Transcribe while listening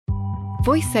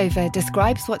VoiceOver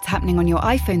describes what's happening on your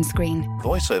iPhone screen,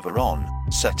 VoiceOver on,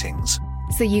 settings,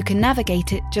 so you can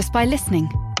navigate it just by listening.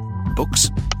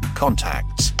 books,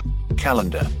 contacts,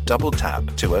 calendar, double tap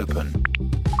to open.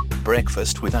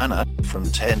 Breakfast with Anna from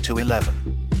 10 to 11.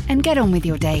 And get on with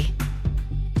your day.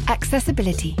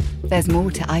 Accessibility. There's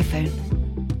more to iPhone.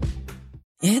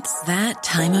 It's that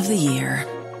time of the year.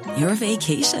 Your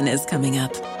vacation is coming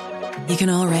up. You can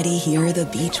already hear the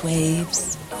beach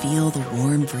waves, feel the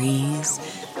warm breeze,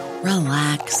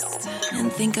 relax,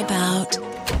 and think about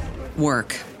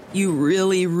work. You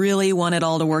really, really want it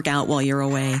all to work out while you're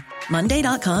away.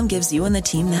 Monday.com gives you and the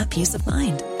team that peace of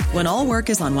mind. When all work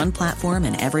is on one platform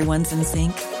and everyone's in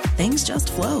sync, things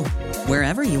just flow.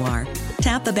 Wherever you are,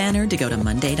 tap the banner to go to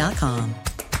Monday.com.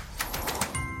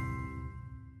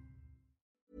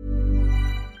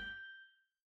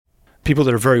 People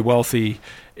that are very wealthy,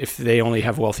 if they only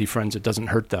have wealthy friends, it doesn't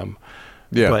hurt them.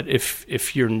 Yeah. But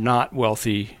if you're not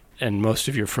wealthy and most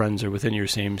of your friends are within your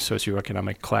same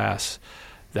socioeconomic class,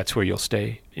 that's where you'll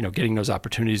stay. You know, getting those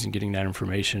opportunities and getting that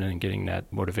information and getting that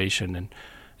motivation and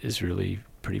is really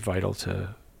pretty vital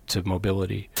to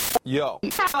mobility. Yo,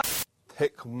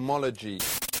 technology,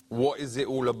 what is it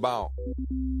all about?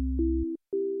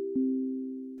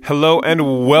 Hello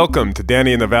and welcome to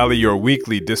Danny in the Valley, your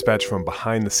weekly dispatch from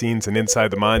behind the scenes and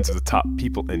inside the minds of the top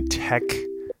people in tech.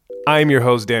 I'm your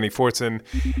host, Danny Fortson,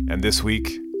 and this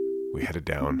week we headed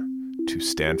down to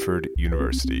Stanford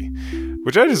University,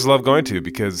 which I just love going to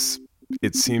because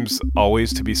it seems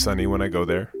always to be sunny when I go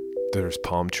there. There's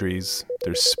palm trees,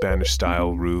 there's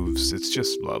Spanish-style roofs, it's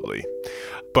just lovely.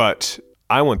 But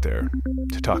I went there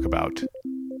to talk about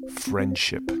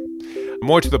friendship.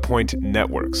 More to the point,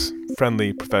 networks,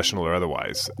 friendly, professional, or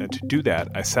otherwise. And to do that,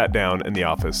 I sat down in the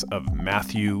office of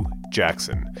Matthew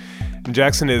Jackson. And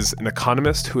Jackson is an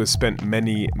economist who has spent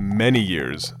many, many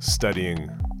years studying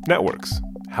networks,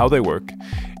 how they work,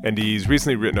 and he's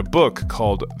recently written a book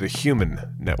called The Human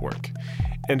Network.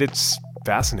 And it's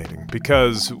fascinating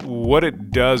because what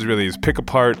it does really is pick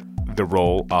apart the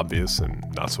role, obvious and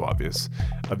not so obvious,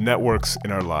 of networks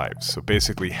in our lives. So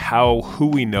basically who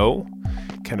we know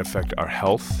can affect our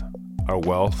health, our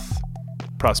wealth,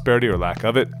 prosperity or lack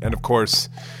of it. And of course,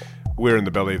 we're in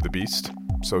the belly of the beast,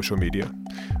 social media.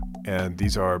 And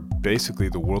these are basically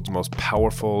the world's most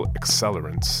powerful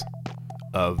accelerants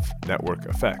of network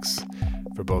effects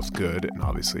for both good and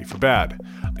obviously for bad.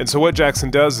 And so what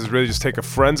Jackson does is really just take a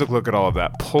forensic look at all of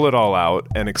that, pull it all out,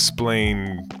 and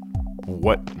explain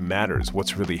what matters,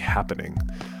 what's really happening.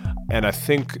 And I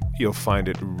think you'll find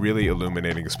it really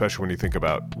illuminating, especially when you think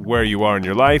about where you are in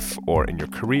your life or in your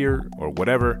career or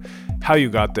whatever, how you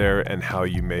got there and how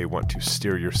you may want to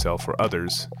steer yourself or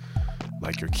others,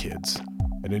 like your kids,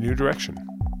 in a new direction,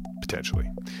 potentially.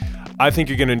 I think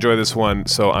you're going to enjoy this one,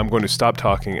 so I'm going to stop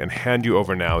talking and hand you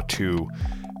over now to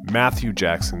Matthew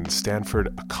Jackson, Stanford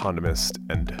economist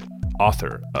and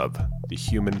author of The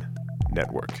Human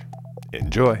Network.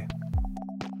 Enjoy.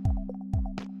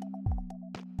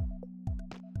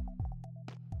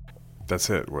 That's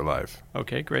it. We're live.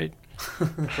 Okay, great.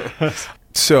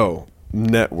 So,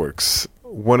 networks.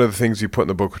 One of the things you put in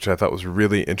the book, which I thought was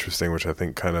really interesting, which I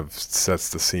think kind of sets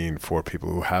the scene for people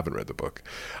who haven't read the book,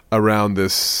 around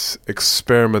this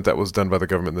experiment that was done by the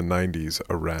government in the 90s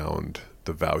around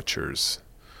the vouchers.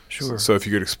 Sure. So if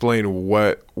you could explain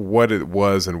what it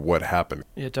was and what happened.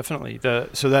 Yeah, definitely.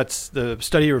 So that's the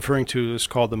study you're referring to is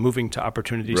called the Moving to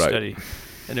Opportunity Study.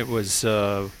 And it was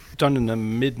done in the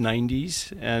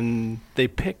mid-90s, and they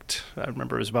picked, I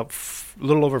remember it was about a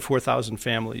little over 4,000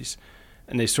 families,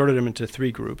 and they sorted them into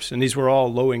three groups. And these were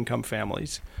all low-income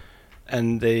families.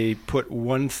 And they put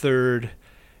 1/3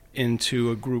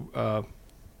 into a group, a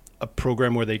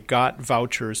program where they got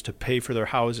vouchers to pay for their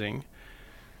housing,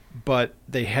 but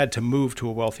they had to move to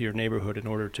a wealthier neighborhood in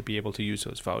order to be able to use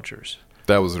those vouchers.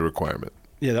 That was a requirement.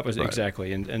 Yeah, that was right.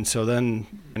 Exactly. And so then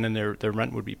their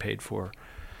rent would be paid for.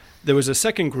 There was a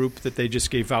second group that they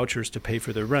just gave vouchers to pay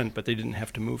for their rent, but they didn't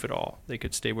have to move at all. They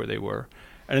could stay where they were.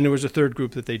 And then there was a third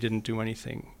group that they didn't do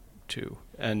anything to.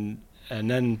 And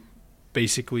then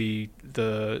basically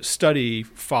the study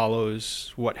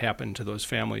follows what happened to those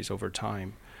families over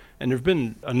time. And there have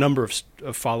been a number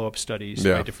of follow-up studies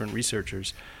by different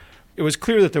researchers. It was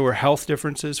clear that there were health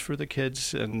differences for the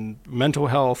kids and mental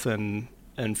health and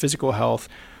physical health.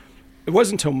 It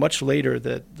wasn't until much later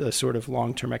that the sort of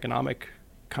long-term economic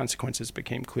consequences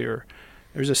became clear.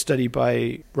 There's a study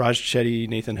by Raj Chetty,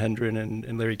 Nathan Hendren,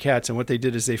 and Larry Katz, and what they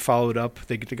did is they followed up.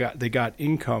 They got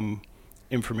income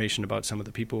information about some of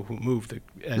the people who moved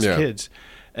as kids.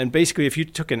 And basically, if you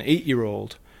took an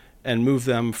 8-year-old and moved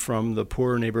them from the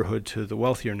poorer neighborhood to the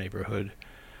wealthier neighborhood,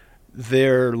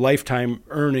 their lifetime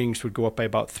earnings would go up by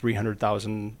about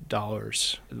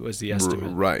 $300,000 was the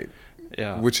estimate. Right.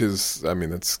 Yeah. Which is, I mean,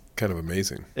 that's kind of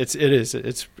amazing. It is.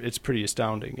 It's pretty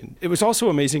astounding. And it was also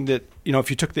amazing that, if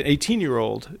you took the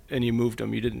 18-year-old and you moved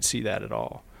them, you didn't see that at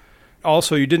all.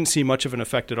 Also, you didn't see much of an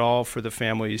effect at all for the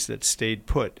families that stayed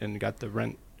put and got the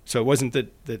rent. So it wasn't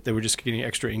that they were just getting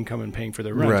extra income and paying for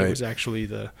their rent. Right. It was actually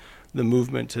the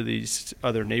movement to these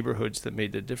other neighborhoods that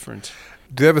made the difference.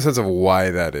 Do you have a sense of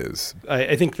why that is?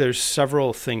 I think there's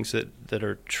several things that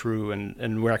are true,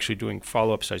 and we're actually doing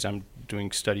follow-up studies. I'm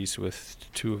doing studies with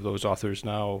two of those authors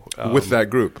now. With that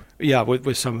group? Yeah,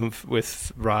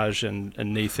 with Raj and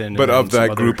Nathan. But and of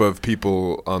that group of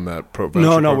people on that program?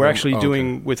 No, we're actually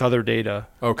doing with other data.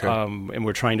 Okay. And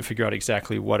we're trying to figure out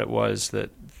exactly what it was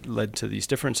that led to these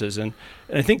differences. And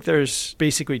I think there's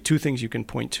basically two things you can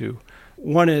point to.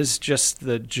 One is just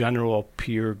the general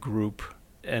peer group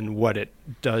and what it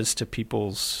does to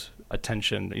people's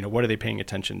attention. What are they paying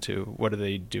attention to? What are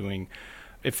they doing?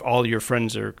 If all your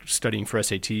friends are studying for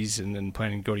SATs and then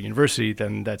planning to go to university,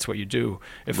 then that's what you do.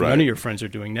 If Right. none of your friends are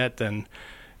doing that, then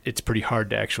it's pretty hard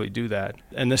to actually do that.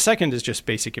 And the second is just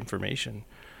basic information.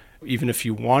 Even if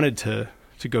you wanted to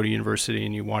go to university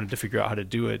and you wanted to figure out how to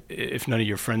do it, if none of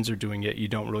your friends are doing it, you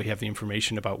don't really have the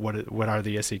information about what are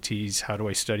the SATs, how do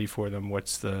I study for them,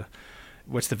 what's the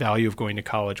value of going to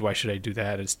college, why should I do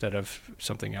that instead of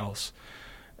something else?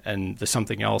 And the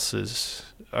something else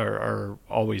are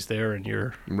always there in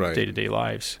your Right. day-to-day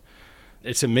lives.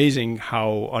 It's amazing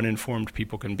how uninformed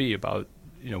people can be about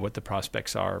what the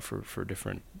prospects are for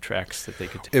different tracks that they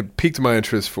could take. It piqued my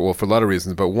interest for a lot of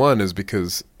reasons, but one is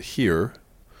because here,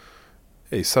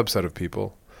 a subset of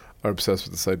people are obsessed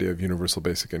with this idea of universal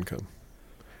basic income,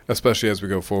 especially as we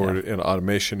go forward in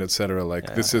automation, et cetera.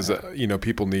 This is,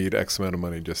 people need X amount of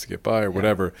money just to get by or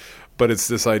whatever. But it's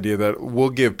this idea that we'll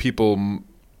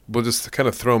just kind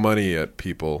of throw money at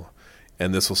people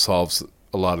and this will solve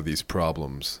a lot of these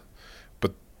problems.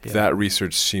 But that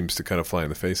research seems to kind of fly in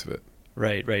the face of it.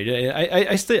 Right.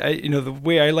 The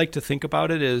way I like to think about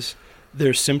it is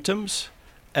there's symptoms.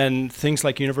 And things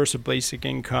like universal basic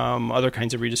income, other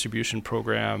kinds of redistribution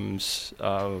programs,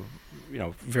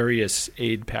 various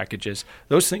aid packages,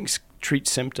 those things treat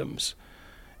symptoms.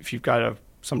 If you've got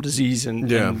some disease and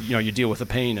you deal with the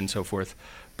pain and so forth.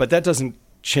 But that doesn't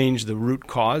change the root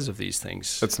cause of these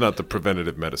things. That's not the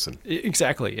preventative medicine.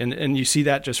 Exactly. And you see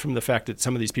that just from the fact that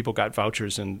some of these people got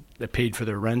vouchers and they paid for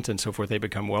their rent and so forth. They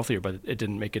become wealthier, but it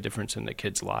didn't make a difference in the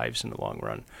kids' lives in the long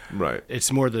run. Right.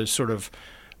 It's more the sort of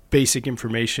basic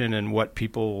information and what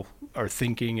people are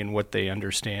thinking and what they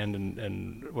understand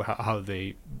and how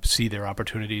they see their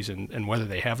opportunities and whether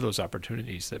they have those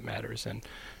opportunities that matters. And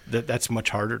that's much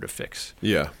harder to fix.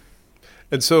 Yeah.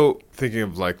 And so thinking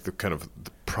of the kind of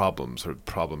the problems or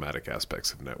problematic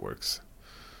aspects of networks,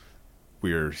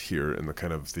 we're here in the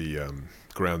kind of the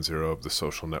ground zero of the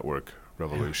social network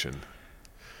revolution. Yeah.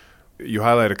 You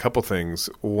highlight a couple things,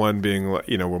 one being,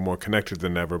 we're more connected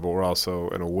than ever, but we're also,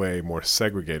 in a way, more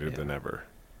segregated than ever.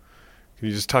 Can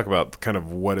you just talk about kind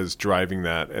of what is driving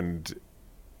that and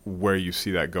where you see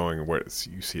that going and where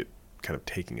you see it kind of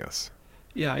taking us?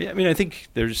 Yeah, I mean, I think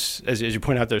there's, as you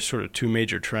point out, there's sort of two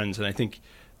major trends. And I think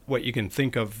what you can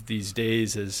think of these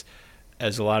days is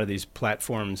as a lot of these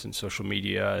platforms and social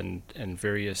media and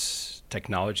various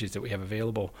technologies that we have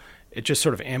available, it just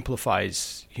sort of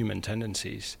amplifies human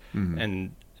tendencies. Mm-hmm.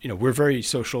 And, we're very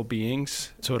social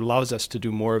beings, so it allows us to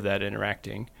do more of that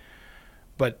interacting.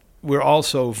 But we're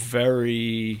also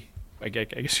very, I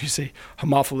guess you say,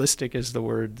 homophilistic is the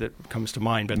word that comes to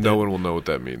mind. But no one will know what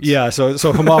that means. Yeah, so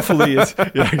homophily is,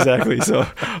 exactly. So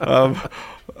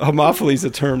homophily is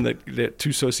a term that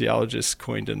two sociologists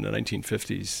coined in the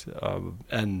 1950s.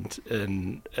 And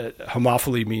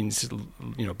homophily means,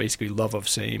 basically love of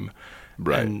same.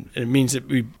 Right. And it means that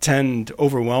we tend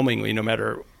overwhelmingly, no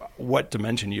matter what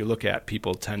dimension you look at,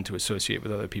 people tend to associate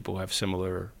with other people who have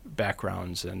similar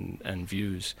backgrounds and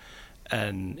views.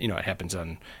 And, it happens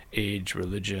on age,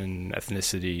 religion,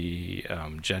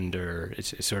 ethnicity, gender.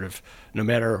 It's sort of, no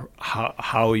matter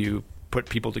how you put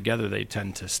people together, they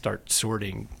tend to start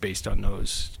sorting based on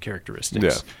those characteristics.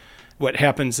 Yeah. What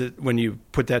happens when you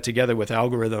put that together with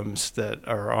algorithms that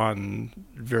are on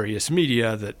various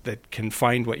media that can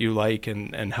find what you like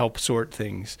and help sort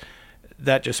things,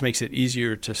 that just makes it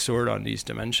easier to sort on these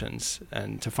dimensions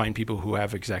and to find people who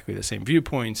have exactly the same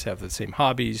viewpoints, have the same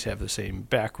hobbies, have the same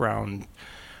background.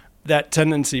 That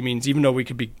tendency means even though we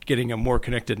could be getting a more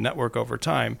connected network over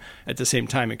time, at the same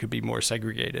time it could be more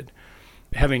segregated.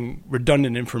 Having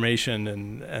redundant information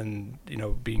and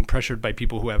being pressured by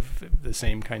people who have the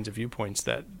same kinds of viewpoints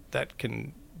that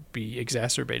can be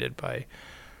exacerbated by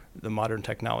the modern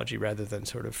technology rather than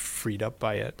sort of freed up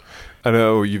by it. I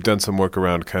know you've done some work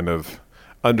around kind of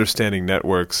understanding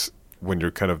networks when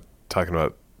you're kind of talking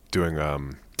about doing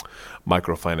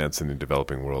microfinance in the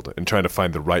developing world and trying to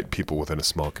find the right people within a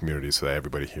small community so that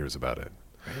everybody hears about it.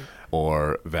 Right.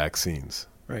 Or vaccines.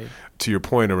 Right. To your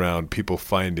point around people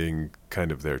finding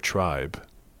kind of their tribe,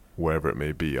 wherever it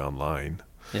may be online.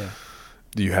 Yeah.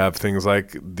 You have things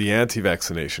like the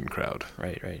anti-vaccination crowd.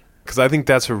 Right. Because I think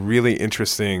that's a really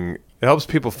interesting, it helps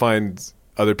people find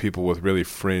other people with really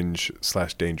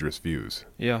fringe/dangerous views.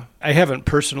 Yeah. I haven't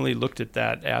personally looked at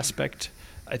that aspect.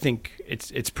 I think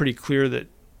it's pretty clear that,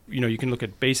 you can look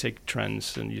at basic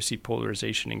trends and you see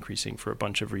polarization increasing for a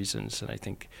bunch of reasons. And I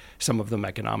think some of them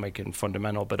economic and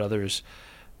fundamental, but others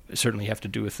certainly have to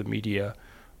do with the media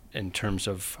in terms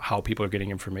of how people are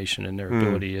getting information and their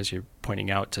ability, as you're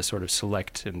pointing out, to sort of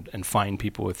select and find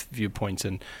people with viewpoints.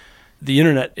 And the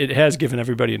internet, it has given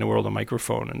everybody in the world a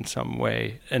microphone in some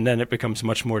way, and then it becomes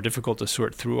much more difficult to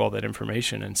sort through all that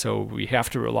information. And so we have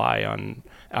to rely on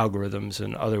algorithms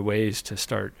and other ways to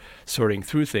start sorting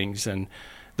through things. And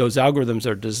those algorithms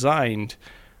are designed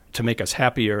to make us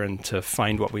happier and to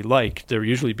find what we like. They're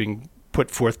usually being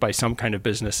put forth by some kind of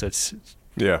business that's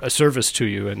a service to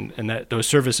you, and that those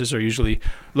services are usually,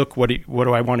 look, what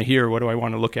do I want to hear? What do I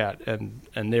want to look at? And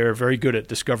they're very good at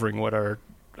discovering what our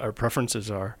preferences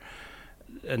are.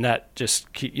 And that just,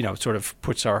 sort of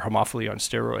puts our homophily on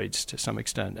steroids to some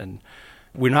extent. And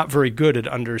we're not very good at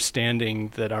understanding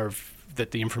that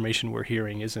the information we're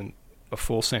hearing isn't a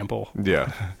full sample.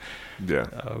 Yeah.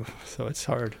 So it's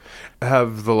hard.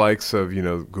 Have the likes of,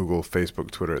 Google,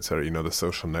 Facebook, Twitter, et cetera, the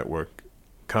social network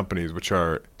companies, which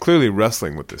are clearly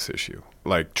wrestling with this issue,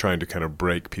 like trying to kind of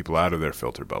break people out of their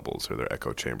filter bubbles or their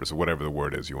echo chambers or whatever the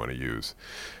word is you want to use.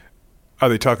 Are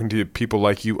they talking to people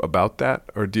like you about that?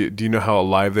 Or do you know how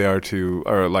alive they are to,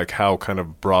 or like how kind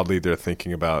of broadly they're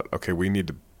thinking about, okay,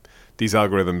 these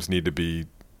algorithms need to be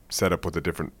set up with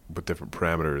different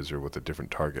parameters or with a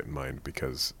different target in mind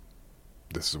because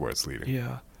this is where it's leading?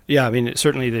 Yeah. I mean,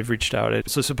 certainly they've reached out.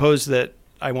 So suppose that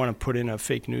I want to put in a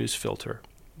fake news filter.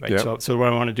 Right. Yep. So what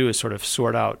I want to do is sort of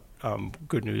sort out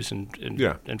good news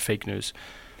and fake news.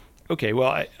 Okay,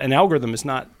 well, an algorithm is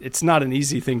not an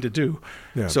easy thing to do.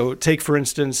 Yeah. So take, for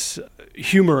instance,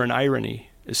 humor and irony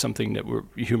is something that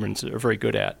humans are very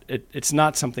good at. It's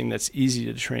not something that's easy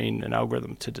to train an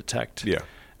algorithm to detect. Yeah.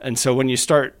 And so when you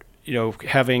start,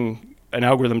 having an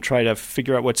algorithm try to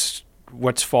figure out what's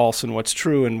false and what's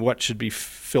true and what should be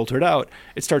filtered out,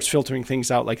 it starts filtering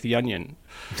things out like the Onion.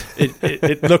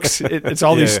 It's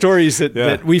all these stories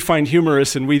that we find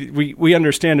humorous, and we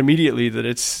understand immediately that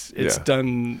it's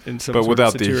done in some but sort without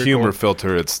of satirical. the humor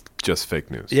filter, it's just fake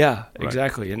news. Yeah, right.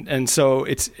 Exactly. And so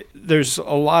there's a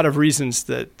lot of reasons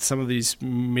that some of these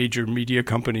major media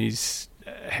companies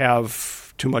have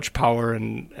too much power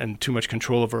and too much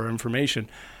control over our information.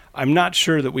 I'm not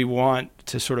sure that we want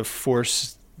to sort of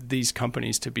force these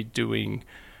companies to be doing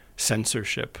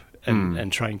censorship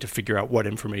and trying to figure out what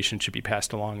information should be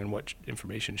passed along and what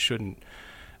information shouldn't.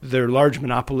 They're large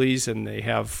monopolies, and they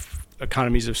have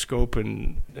economies of scope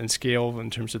and scale in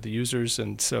terms of the users,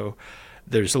 and so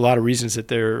there's a lot of reasons that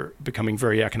they're becoming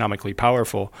very economically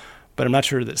powerful, but I'm not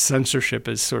sure that censorship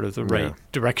is sort of the right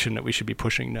direction that we should be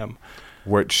pushing them.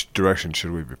 Which direction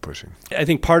should we be pushing? I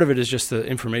think part of it is just the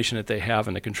information that they have,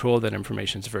 and the control of that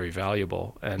information is very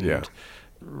valuable. And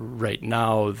right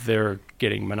now they're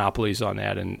getting monopolies on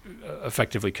that and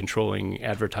effectively controlling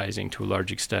advertising to a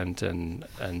large extent. And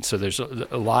so there's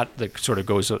a lot that sort of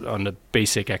goes on the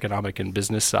basic economic and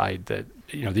business side that,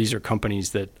 these are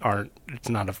companies that it's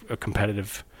not a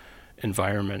competitive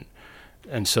environment.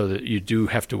 And so that you do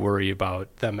have to worry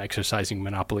about them exercising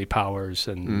monopoly powers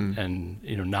and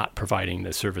not providing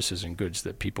the services and goods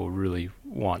that people really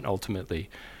want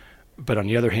ultimately. But on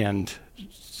the other hand,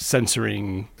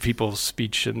 censoring people's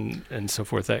speech and so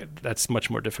forth, that's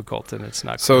much more difficult, and it's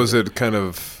not. So is it kind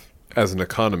of, as an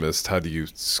economist, how do you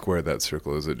square that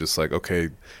circle? Is it just like, okay,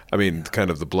 I mean, kind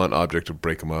of the blunt object of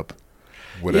break them up?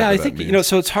 I think means.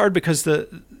 So it's hard because the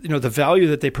value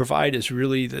that they provide is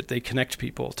really that they connect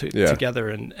people together,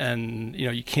 and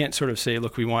you can't sort of say,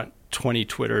 look, we want 20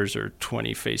 Twitters or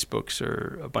 20 Facebooks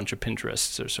or a bunch of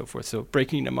Pinterests or so forth. So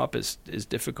breaking them up is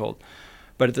difficult.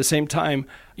 But at the same time,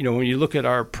 when you look at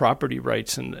our property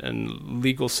rights and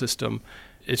legal system,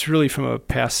 it's really from a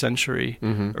past century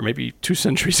or maybe 2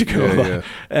 centuries ago.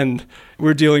 And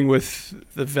we're dealing with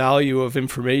the value of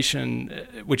information,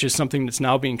 which is something that's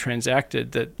now being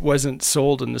transacted that wasn't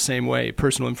sold in the same way,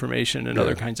 personal information and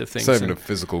other kinds of things. It's not even a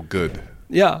physical good.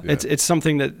 Yeah, it's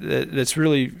something that's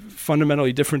really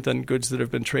fundamentally different than goods that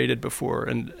have been traded before,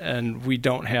 and we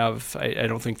don't have, I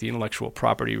don't think, the intellectual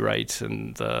property rights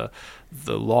and the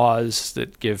laws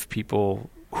that give people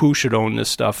who should own this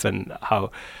stuff and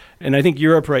how. And I think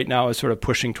Europe right now is sort of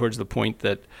pushing towards the point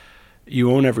that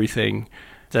you own everything,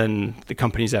 then the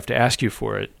companies have to ask you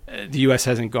for it. The U.S.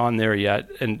 hasn't gone there yet,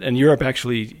 and Europe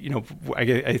actually,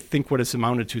 I think what it's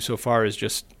amounted to so far is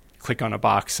just click on a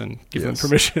box and give them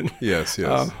permission. Yes.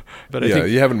 But I think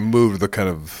you haven't moved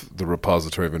the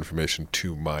repository of information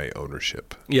to my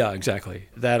ownership. Yeah, exactly.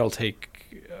 That'll take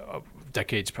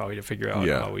decades probably to figure out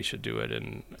how we should do it.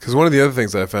 And because one of the other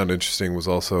things that I found interesting was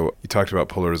also, you talked about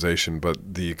polarization,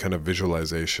 but the kind of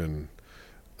visualization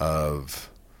of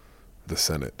the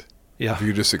Senate. Yeah. If you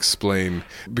could just explain,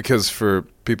 because for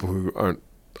people who aren't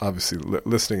obviously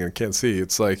listening and can't see,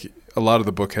 it's like a lot of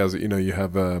the book has, you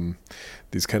have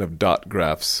these kind of dot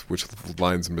graphs, which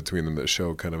lines in between them that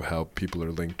show kind of how people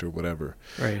are linked or whatever.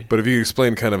 Right. But if you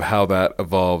explain kind of how that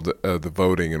evolved, the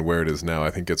voting and where it is now, I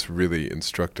think it's really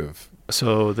instructive.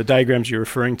 So the diagrams you're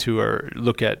referring to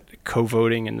look at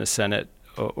co-voting in the Senate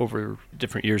over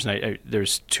different years, and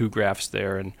there's two graphs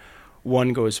there, and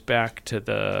one goes back to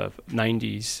the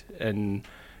 90s, and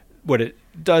what it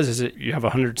does is you have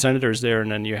 100 senators there,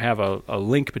 and then you have a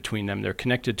link between them. They're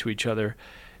connected to each other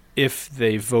if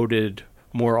they voted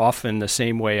more often the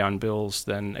same way on bills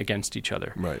than against each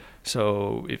other. Right.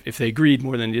 So if they agreed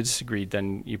more than they disagreed,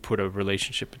 then you put a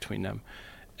relationship between them.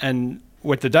 And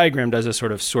what the diagram does is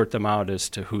sort of sort them out as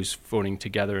to who's voting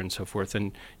together and so forth.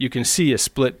 And you can see a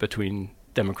split between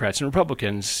Democrats and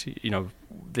Republicans.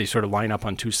 They sort of line up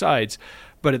on two sides.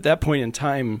 But at that point in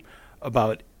time,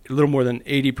 about a little more than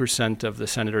 80% of the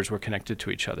senators were connected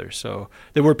to each other. So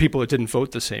there were people that didn't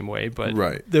vote the same way, but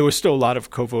there was still a lot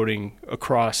of co-voting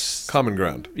across. Common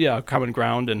ground. Yeah, common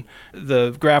ground. And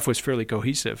the graph was fairly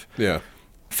cohesive. Yeah.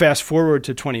 Fast forward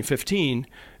to 2015,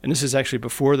 and this is actually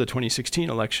before the 2016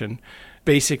 election,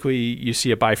 basically you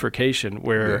see a bifurcation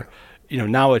where,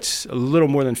 now it's a little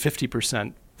more than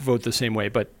 50% vote the same way,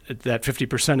 but that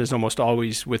 50% is almost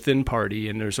always within party,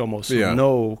 and there's almost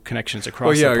no connections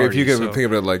across the party. If you can think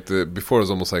of it like before it was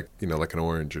almost like, like an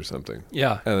orange or something.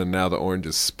 Yeah. And then now the orange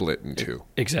is split in two.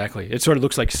 Exactly. It sort of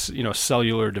looks like,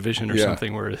 cellular division or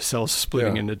something where the cell's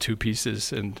splitting into two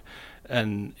pieces. And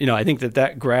I think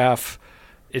that graph,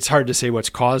 it's hard to say what's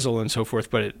causal and so forth,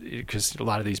 but because a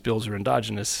lot of these bills are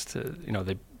endogenous,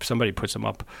 somebody puts them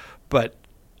up. But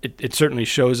it certainly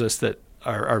shows us that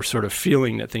our sort of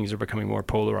feeling that things are becoming more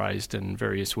polarized in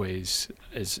various ways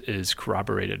is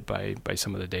corroborated by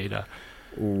some of the data.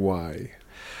 Why?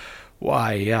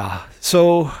 Yeah.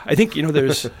 So I think,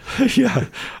 there's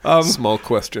small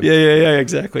question. Yeah,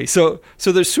 exactly. So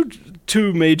there's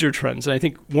two major trends, and I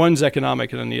think one's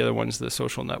economic and then the other one's the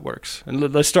social networks.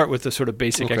 And let's start with the sort of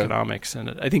basic economics.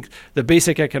 And I think the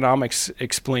basic economics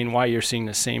explain why you're seeing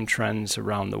the same trends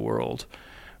around the world,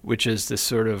 which is this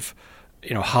sort of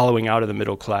hollowing out of the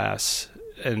middle class,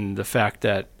 and the fact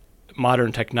that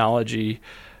modern technology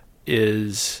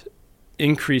is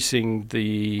increasing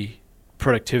the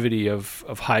productivity of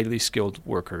highly skilled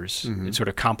workers. Mm-hmm. It sort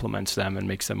of complements them and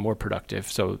makes them more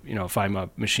productive. So, if I'm a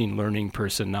machine learning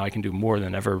person, now I can do more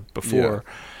than ever before.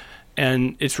 Yeah.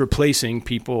 And it's replacing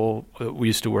people that we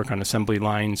used to work on assembly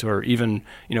lines, or even,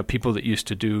 people that used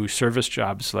to do service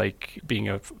jobs like being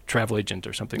a travel agent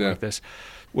or something like this.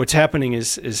 What's happening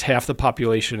is half the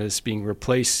population is being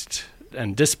replaced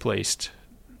and displaced,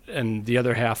 and the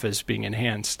other half is being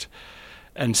enhanced.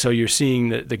 And so you're seeing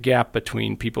the gap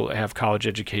between people that have college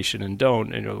education and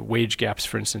don't. Wage gaps,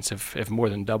 for instance, have more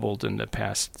than doubled in the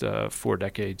past 4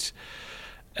 decades.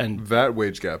 And that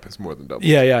wage gap has more than doubled.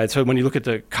 Yeah. So when you look at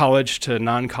the college to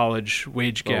non-college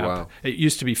wage gap, It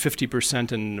used to be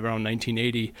 50% in around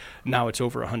 1980. Now it's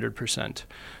over 100%.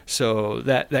 So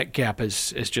that gap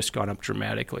has just gone up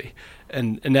dramatically,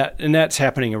 and that's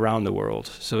happening around the world.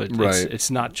 So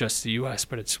it's not just the U.S.,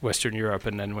 but it's Western Europe.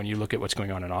 And then when you look at what's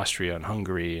going on in Austria and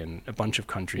Hungary and a bunch of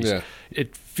countries,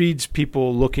 it feeds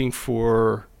people looking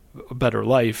for a better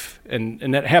life, and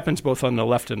that happens both on the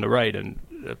left and the right and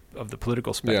of the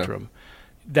political spectrum.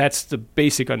 That's the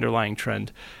basic underlying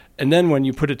trend. And then when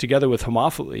you put it together with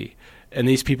homophily, and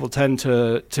these people tend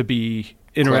to be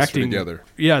interacting together.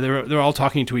 Yeah, they're all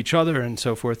talking to each other and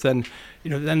so forth. Then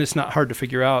then it's not hard to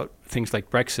figure out things like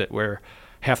Brexit, where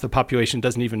half the population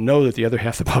doesn't even know that the other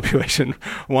half of the population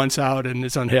wants out and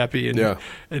is unhappy, and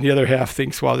the other half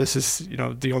thinks, well, this is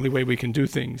the only way we can do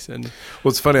things. And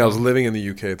it's funny, I was living in the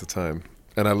UK at the time,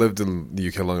 and I lived in the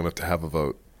UK long enough to have a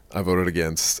vote. I voted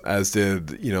against, as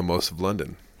did most of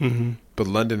London. Mm-hmm. But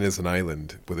London is an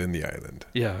island within the island.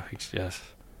 Yeah, yes.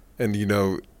 And, you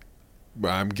know,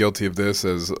 I'm guilty of this,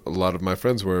 as a lot of my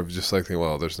friends were, just like,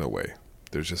 well, there's no way.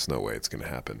 There's just no way it's going to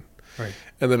happen. Right.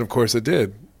 And then, of course, it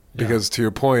did. Because to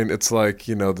your point, it's like,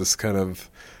 you know, this kind of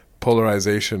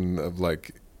polarization of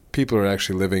like people are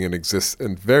actually living and exist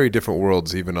in very different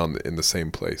worlds, even in the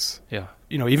same place. Yeah.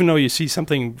 You know, even though you see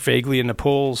something vaguely in the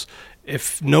polls,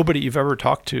 if nobody you've ever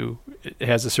talked to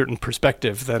has a certain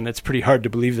perspective, then it's pretty hard to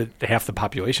believe that half the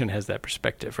population has that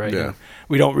perspective, right? Yeah. And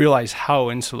we don't realize how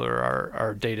insular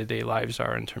our day-to-day lives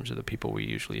are in terms of the people we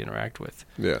usually interact with.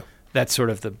 Yeah. That's sort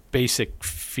of the basic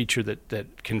feature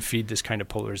that can feed this kind of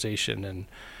polarization. And,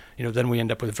 you know, then we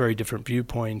end up with very different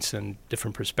viewpoints and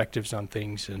different perspectives on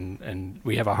things, and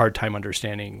we have a hard time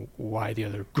understanding why the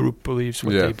other group believes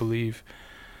what they believe.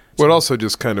 Well, it also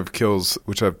just kind of kills,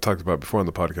 which I've talked about before on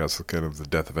the podcast, kind of the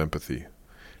death of empathy.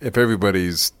 If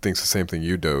everybody thinks the same thing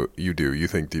you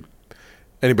think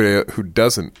anybody who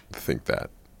doesn't think that,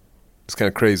 it's kind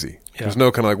of crazy. Yeah. There's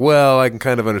no kind of like, well, I can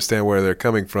kind of understand where they're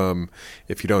coming from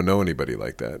if you don't know anybody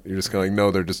like that. You're just kind of like,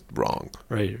 no, they're just wrong.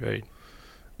 Right.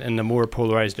 And the more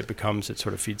polarized it becomes, it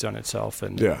sort of feeds on itself,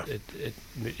 and it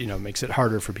you know, makes it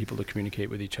harder for people to communicate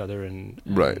with each other, and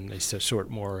they sort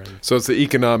more. And so it's the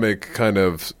economic kind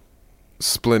of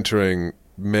splintering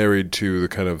married to the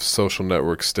kind of social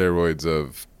network steroids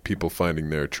of people finding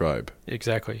their tribe.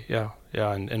 Exactly. Yeah.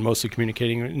 And mostly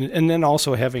communicating, and then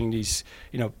also having these,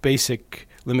 you know, basic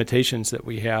limitations that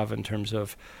we have in terms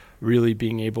of really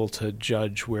being able to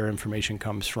judge where information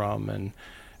comes from. And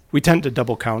we tend to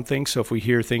double count things. So if we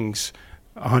hear things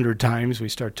 100 times, we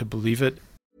start to believe it.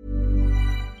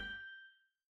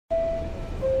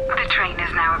 The train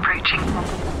is now approaching.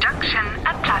 Junction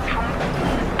at platform.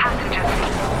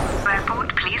 Passengers,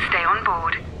 airport, please stay on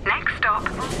board. Next stop,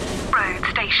 road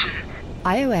station.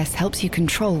 iOS helps you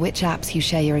control which apps you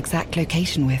share your exact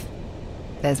location with.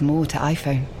 There's more to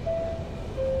iPhone.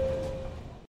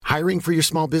 Hiring for your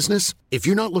small business? If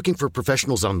you're not looking for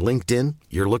professionals on LinkedIn,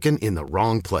 you're looking in the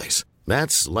wrong place.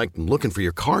 That's like looking for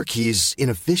your car keys in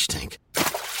a fish tank.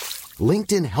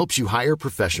 LinkedIn helps you hire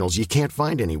professionals you can't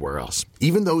find anywhere else,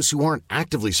 even those who aren't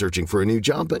actively searching for a new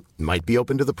job but might be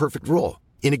open to the perfect role.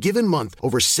 In a given month,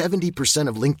 over 70%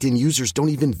 of LinkedIn users don't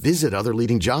even visit other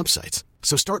leading job sites.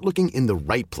 So start looking in the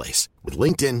right place. With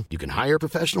LinkedIn, you can hire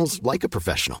professionals like a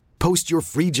professional. Post your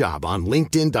free job on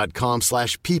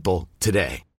linkedin.com/people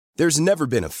today. There's never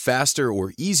been a faster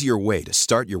or easier way to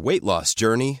start your weight loss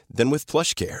journey than with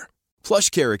PlushCare.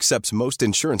 PlushCare accepts most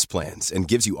insurance plans and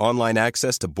gives you online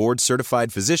access to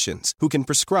board-certified physicians who can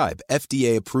prescribe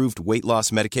FDA-approved weight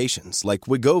loss medications like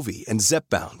Wegovy and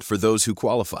Zepbound for those who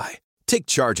qualify. Take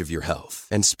charge of your health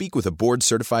and speak with a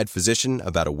board-certified physician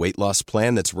about a weight loss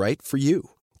plan that's right for you.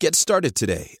 Get started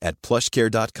today at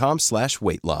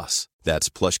plushcare.com/weight loss. That's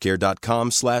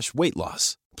plushcare.com/weight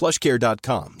loss.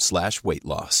 plushcare.com/weight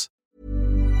loss.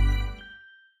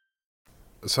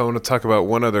 So I want to talk about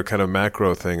one other kind of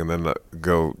macro thing and then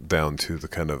go down to the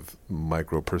kind of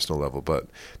micro personal level. But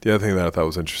the other thing that I thought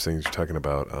was interesting is you're talking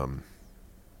about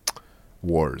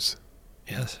wars.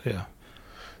 Yes, yeah.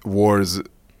 Wars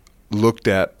looked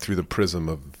at through the prism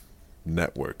of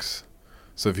networks.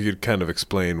 So if you could kind of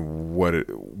explain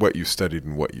what you studied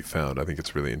and what you found, I think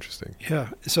it's really interesting. Yeah.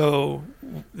 So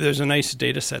there's a nice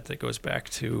data set that goes back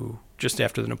to just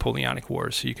after the Napoleonic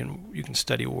Wars. So you can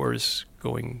study wars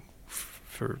going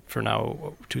for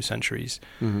now 2 centuries.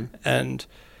 Mm-hmm. And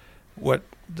what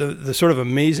the sort of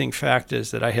amazing fact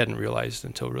is that I hadn't realized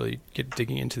until really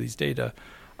digging into these data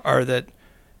are that,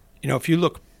 you know, if you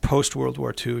look post-World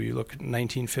War II, you look at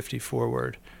 1950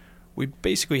 forward, we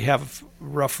basically have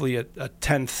roughly a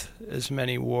tenth as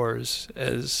many wars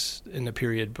as in the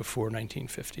period before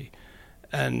 1950.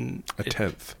 And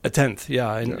a tenth,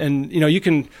 yeah. And you know, you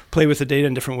can play with the data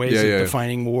in different ways of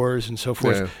defining wars and so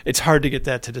forth. Yeah. It's hard to get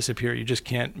that to disappear. You just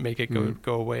can't make it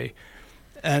go away.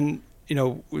 And you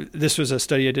know, this was a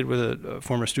study I did with a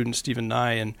former student, Stephen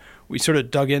Nye, and we sort of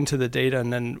dug into the data,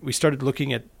 and then we started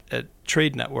looking at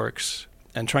trade networks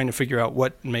and trying to figure out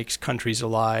what makes countries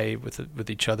ally with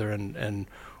each other, and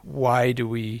why do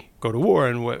we go to war,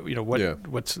 and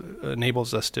what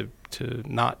enables us to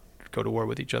not go to war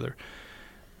with each other.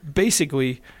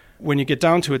 Basically, when you get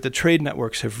down to it, the trade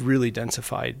networks have really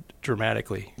densified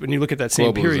dramatically. When you look at that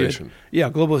same period,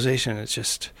 globalization is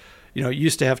just, you know, it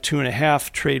used to have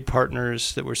 2.5 trade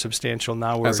partners that were substantial.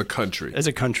 Now we're as a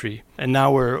country, and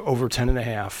now we're over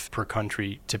 10.5 per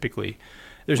country typically.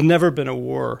 There's never been a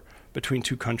war between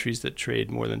 2 countries that trade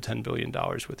more than $10 billion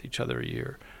with each other a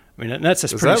year. I mean, and that's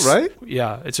is that right?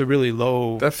 Yeah, it's a really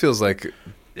low. That feels like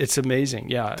It's amazing,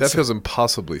 yeah. That feels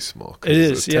impossibly small. It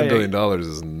is, $10 billion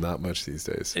is not much these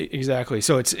days. Exactly.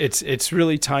 So it's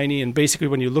really tiny, and basically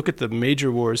when you look at the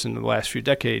major wars in the last few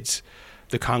decades,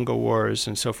 the Congo wars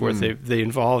and so forth, they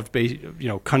involved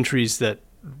countries that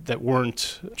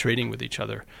weren't trading with each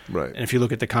other. Right. And if you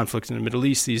look at the conflict in the Middle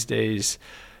East these days,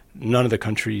 none of the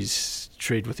countries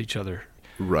trade with each other.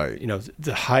 Right.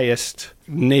 The highest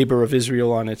neighbor of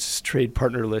Israel on its trade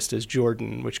partner list is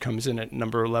Jordan, which comes in at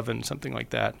number 11, something like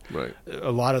that. Right.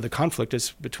 A lot of the conflict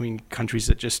is between countries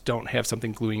that just don't have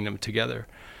something gluing them together.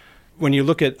 When you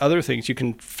look at other things, you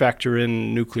can factor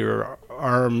in nuclear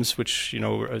arms, which,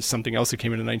 is something else that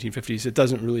came in the 1950s. It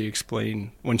doesn't really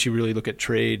explain, once you really look at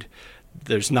trade,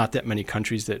 there's not that many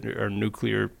countries that are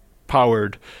nuclear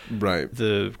powered. Right.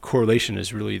 The correlation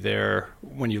is really there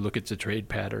when you look at the trade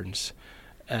patterns.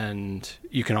 And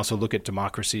you can also look at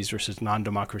democracies versus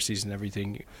non-democracies and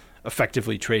everything.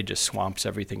 Effectively, trade just swamps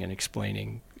everything in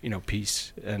explaining,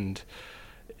 peace. And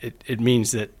it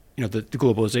means that, the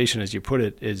globalization, as you put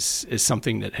it, is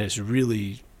something that has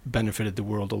really benefited the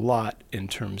world a lot in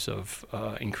terms of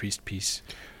increased peace.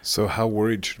 So how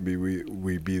worried should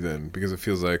we be then? Because it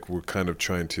feels like we're kind of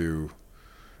trying to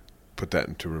put that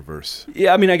into reverse.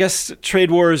 Yeah, I guess trade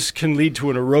wars can lead to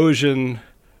an erosion.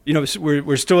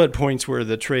 We're still at points where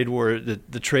the trade war,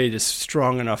 the trade is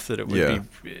strong enough that it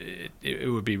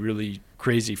would be really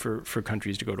crazy for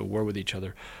countries to go to war with each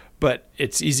other. But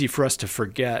it's easy for us to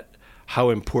forget how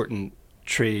important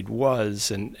trade was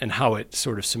and how it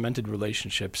sort of cemented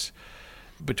relationships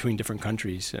between different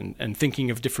countries. And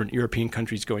thinking of different European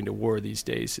countries going to war these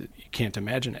days, you can't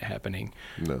imagine it happening.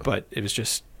 No. But it was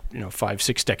just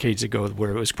 5-6 decades ago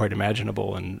where it was quite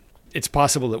imaginable. And it's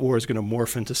possible that war is going to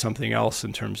morph into something else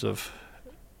in terms of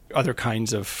other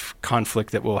kinds of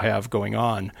conflict that we'll have going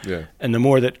on. Yeah. And the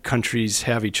more that countries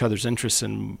have each other's interests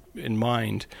in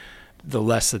mind, the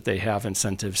less that they have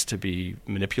incentives to be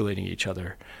manipulating each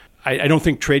other. I don't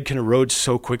think trade can erode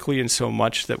so quickly and so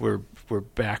much that we're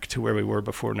back to where we were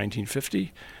before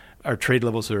 1950. Our trade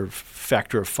levels are a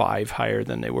factor of 5 higher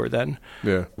than they were then.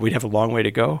 Yeah. We'd have a long way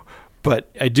to go.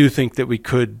 But I do think that we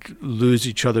could lose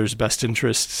each other's best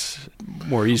interests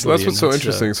more easily. Well, that's what's so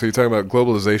interesting. So you're talking about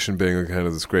globalization being kind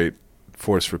of this great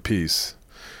force for peace,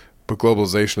 but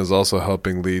globalization is also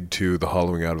helping lead to the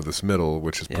hollowing out of this middle,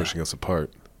 which is pushing us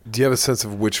apart. Do you have a sense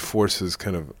of which force is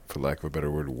kind of, for lack of a better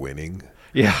word, winning?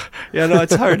 Yeah, no,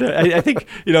 it's hard. I think,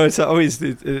 it's always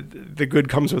the good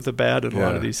comes with the bad in a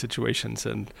lot of these situations.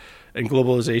 And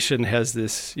globalization has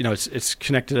this, it's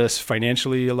connected us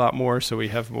financially a lot more, so we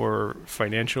have more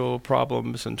financial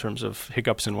problems in terms of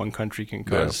hiccups in one country can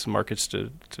cause markets to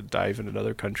dive in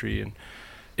another country. And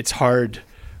it's hard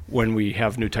when we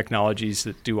have new technologies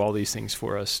that do all these things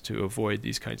for us to avoid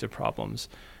these kinds of problems.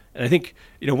 And I think,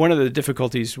 one of the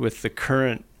difficulties with the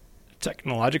current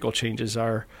technological changes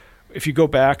are, if you go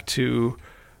back to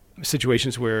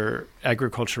situations where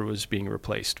agriculture was being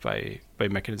replaced by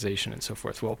mechanization and so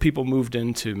forth, well, people moved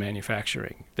into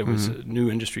manufacturing. There was a new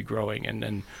industry growing. And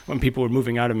then when people were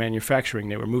moving out of manufacturing,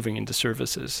 they were moving into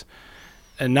services.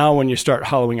 And now when you start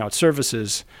hollowing out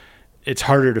services, it's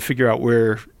harder to figure out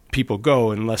where people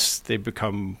go unless they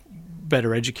become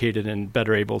better educated and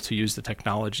better able to use the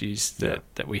technologies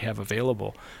that we have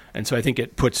available. And so I think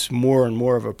it puts more and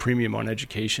more of a premium on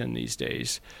education these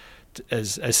days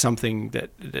as something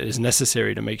that is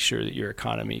necessary to make sure that your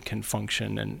economy can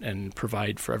function and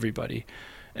provide for everybody.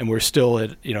 And we're still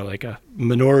at, like a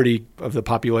minority of the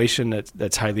population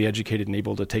that's highly educated and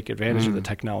able to take advantage of the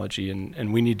technology.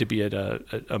 And we need to be at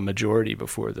a majority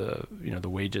before the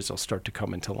wages will start to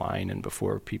come into line and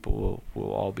before people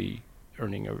will all be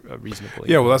earning a reasonable income.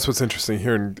 Yeah, well, that's what's interesting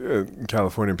here in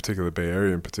California in particular, the Bay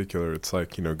Area in particular. It's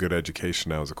like, good education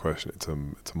now is a question. It's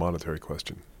a monetary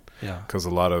question. Yeah. Because a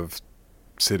lot of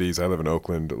cities, I live in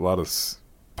Oakland, a lot of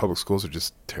public schools are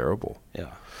just terrible.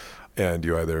 Yeah. And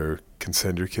you either can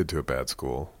send your kid to a bad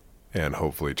school and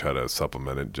hopefully try to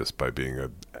supplement it just by being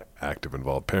an active,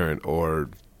 involved parent, or,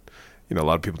 a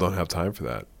lot of people don't have time for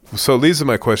that. So it leads to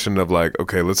my question of like,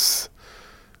 okay, let's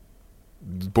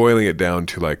boiling it down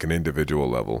to like an individual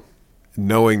level,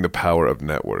 knowing the power of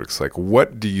networks. Like,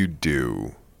 what do you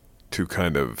do to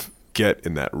kind of get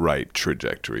in that right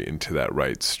trajectory, into that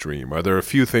right stream? Are there a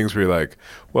few things where you're like,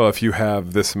 well, if you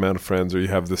have this amount of friends, or you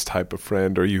have this type of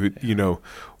friend, or you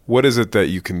what is it that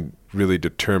you can really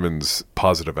determines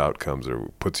positive outcomes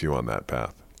or puts you on that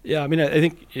path? Yeah, I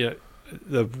think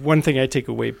the one thing I take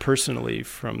away personally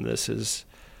from this is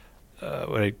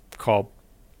what I call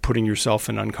putting yourself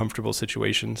in uncomfortable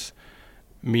situations,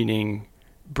 meaning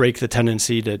break the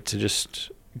tendency to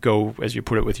just go, as you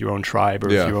put it, with your own tribe or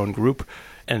with your own group,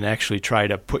 and actually try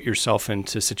to put yourself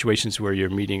into situations where you're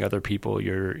meeting other people,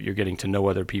 you're getting to know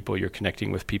other people, you're connecting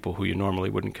with people who you normally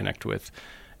wouldn't connect with.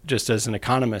 Just as an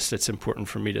economist, it's important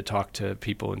for me to talk to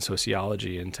people in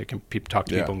sociology and to talk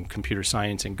to people in computer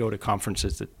science and go to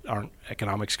conferences that aren't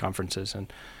economics conferences.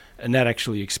 And that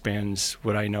actually expands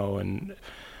what I know. And,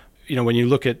 when you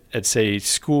look at say,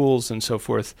 schools and so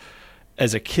forth,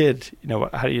 as a kid,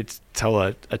 how do you tell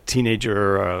a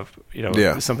teenager or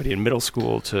somebody in middle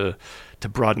school to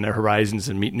broaden their horizons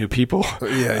and meet new people?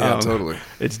 Totally.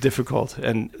 It's difficult.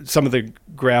 And some of the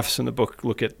graphs in the book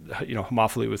look at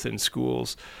homophily within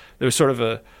schools. There was sort of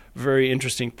a very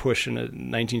interesting push in the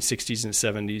 1960s and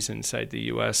 70s inside the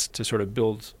U.S. to sort of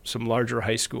build some larger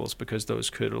high schools because those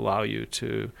could allow you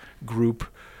to group.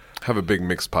 Have a big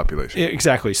mixed population.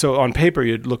 Exactly. So on paper,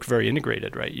 you'd look very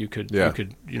integrated, right? You could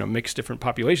mix different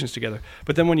populations together.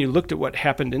 But then when you looked at what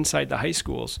happened inside the high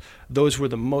schools, those were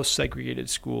the most segregated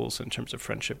schools in terms of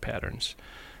friendship patterns.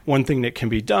 One thing that can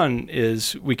be done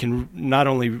is we can not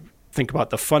only think about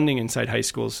the funding inside high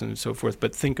schools and so forth,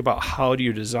 but think about how do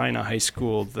you design a high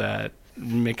school that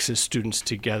mixes students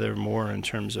together more in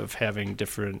terms of having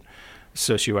different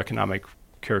socioeconomic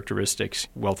characteristics,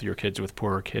 wealthier kids with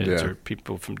poorer kids or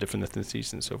people from different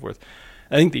ethnicities and so forth.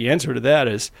 I think the answer to that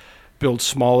is build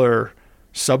smaller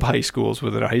sub-high schools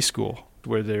within a high school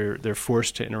where they're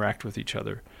forced to interact with each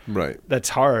other. Right. That's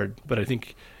hard, but I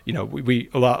think we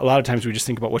a lot of times we just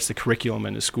think about what's the curriculum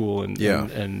in the school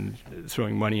and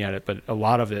throwing money at it, but a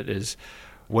lot of it is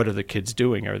what are the kids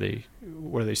doing?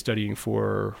 What are they studying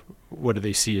for? What do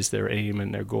they see as their aim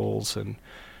and their goals? And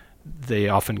they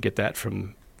often get that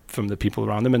from the people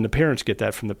around them, and the parents get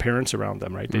that from the parents around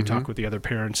them, right? They talk with the other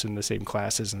parents in the same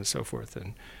classes and so forth,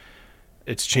 and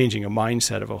it's changing a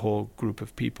mindset of a whole group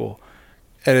of people.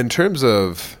 And in terms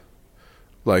of,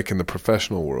 like in the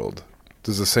professional world,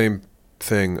 does the same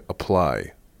thing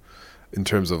apply in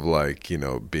terms of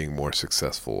being more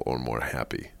successful or more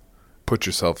happy? Put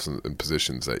yourself in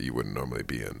positions that you wouldn't normally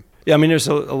be in. Yeah, I mean, there's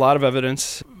a lot of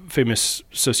evidence. Famous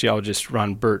sociologist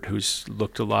Ron Burt, who's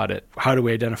looked a lot at how do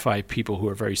we identify people who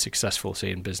are very successful,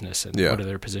 say, in business, and what do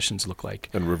their positions look like.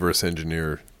 And reverse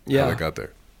engineer how they got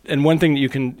there. And one thing that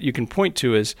you can point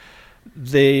to is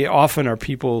they often are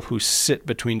people who sit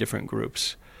between different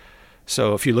groups.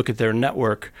 So if you look at their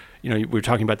network, we're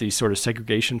talking about these sort of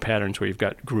segregation patterns where you've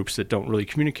got groups that don't really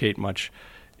communicate much.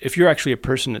 If you're actually a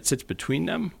person that sits between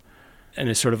them and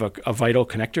is sort of a vital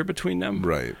connector between them,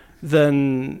 right,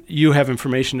 then you have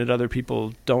information that other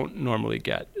people don't normally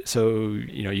get. So,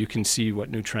 you can see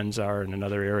what new trends are in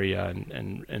another area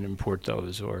and import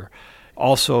those. Or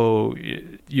also,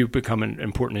 you become an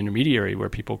important intermediary where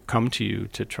people come to you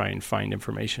to try and find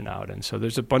information out. And so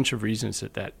there's a bunch of reasons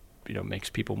that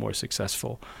makes people more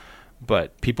successful.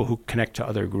 But people who connect to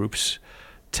other groups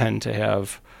tend to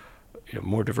have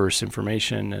more diverse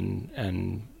information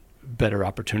and better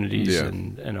opportunities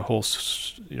and a whole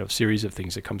series of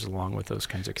things that comes along with those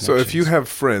kinds of connections. So if you have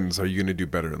friends, are you going to do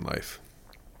better in life?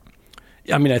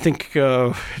 I mean, I think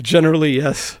generally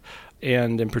yes,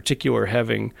 and in particular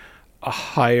having a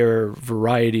higher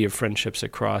variety of friendships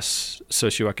across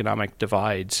socioeconomic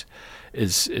divides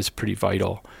is pretty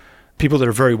vital. People that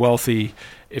are very wealthy,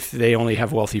 if they only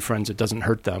have wealthy friends, it doesn't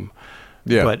hurt them.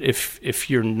 Yeah. But if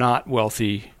you're not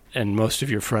wealthy and most of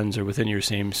your friends are within your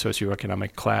same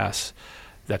socioeconomic class,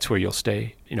 that's where you'll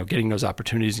stay. Getting those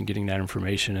opportunities and getting that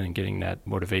information and getting that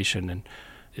motivation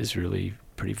is really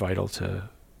pretty vital to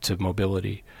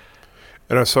mobility.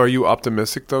 And so are you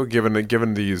optimistic, though,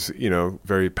 given these,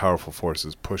 very powerful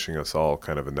forces pushing us all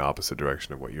kind of in the opposite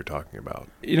direction of what you're talking about?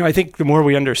 I think the more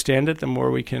we understand it, the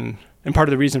more we can. And part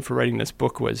of the reason for writing this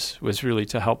book was really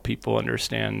to help people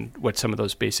understand what some of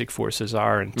those basic forces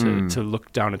are and to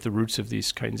look down at the roots of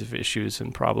these kinds of issues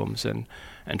and problems and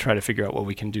try to figure out what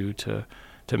we can do to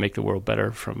make the world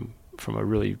better from a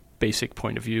really basic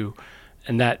point of view.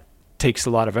 And that takes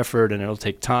a lot of effort and it'll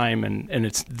take time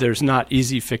and there's not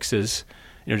easy fixes.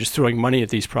 Just throwing money at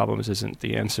these problems isn't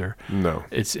the answer. No.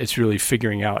 It's really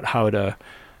figuring out how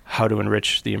to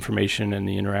enrich the information and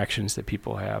the interactions that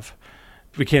people have.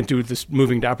 We can't do this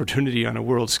moving to opportunity on a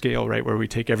world scale, right, where we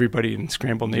take everybody and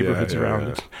scramble neighborhoods around.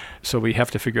 Yeah. So we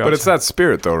have to figure out. But it's that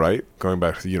spirit, though, right? Going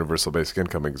back to the universal basic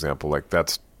income example,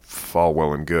 that's all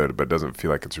well and good, but it doesn't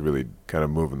feel like it's really kind of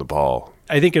moving the ball.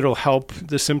 I think it'll help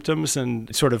the symptoms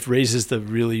and sort of raises the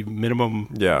really minimum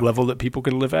level that people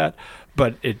can live at.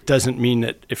 But it doesn't mean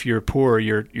that if you're poor,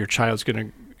 your child's going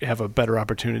to have a better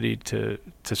opportunity to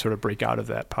sort of break out of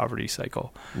that poverty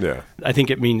cycle. Yeah. I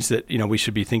think it means that, we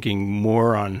should be thinking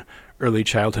more on early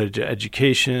childhood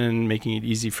education, making it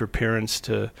easy for parents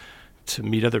to to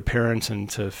meet other parents and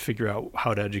to figure out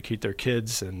how to educate their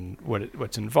kids and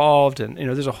what's involved. And,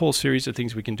 there's a whole series of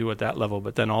things we can do at that level,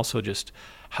 but then also just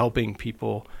helping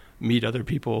people meet other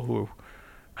people who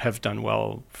have done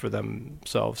well for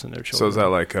themselves and their children. So is that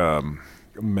like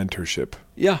mentorship?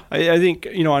 Yeah, I think,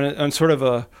 on sort of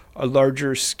a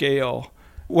larger scale,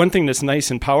 one thing that's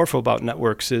nice and powerful about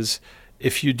networks is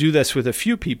if you do this with a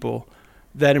few people,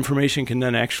 that information can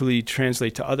then actually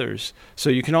translate to others. So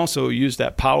you can also use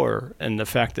that power and the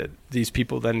fact that these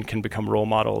people then can become role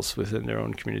models within their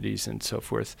own communities and so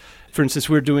forth. For instance,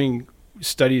 we're doing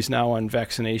studies now on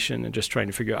vaccination and just trying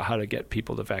to figure out how to get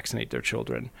people to vaccinate their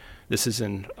children. This is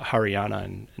in Haryana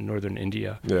in northern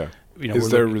India. Yeah. Is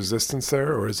there resistance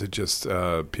there, or is it just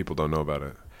people don't know about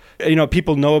it?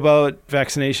 People know about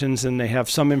vaccinations and they have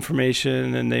some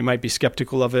information and they might be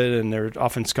skeptical of it, and they're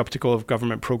often skeptical of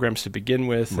government programs to begin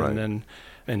with. Right.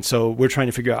 And so we're trying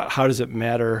to figure out, how does it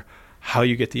matter how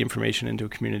you get the information into a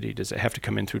community? Does it have to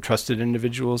come in through trusted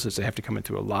individuals? Does it have to come in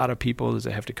through a lot of people? Does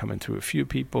it have to come in through a few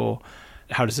people?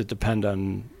 How does it depend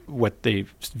on what they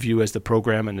view as the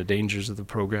program and the dangers of the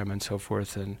program and so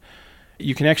forth? And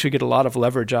you can actually get a lot of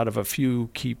leverage out of a few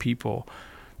key people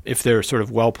if they're sort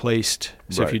of well-placed.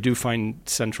 So if you do find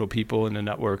central people in the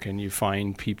network and you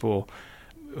find people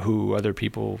who other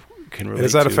people can relate to.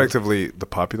 Is that effectively the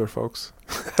popular folks?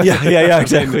 Yeah,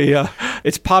 exactly, yeah.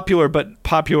 It's popular, but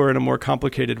popular in a more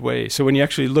complicated way. So when you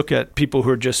actually look at people who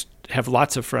are just have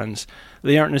lots of friends,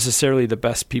 they aren't necessarily the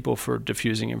best people for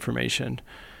diffusing information.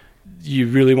 You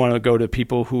really want to go to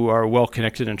people who are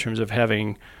well-connected in terms of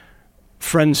having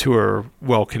friends who are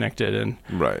well connected, and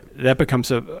that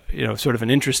becomes a sort of an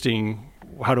interesting.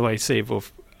 How do I say? Well,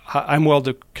 I'm well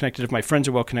connected if my friends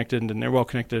are well connected, and they're well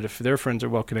connected if their friends are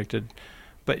well connected.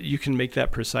 But you can make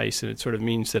that precise, and it sort of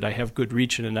means that I have good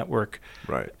reach in a network.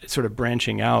 Right. It's sort of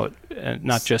branching out, and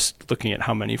not just looking at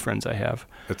how many friends I have.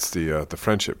 It's the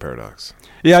friendship paradox.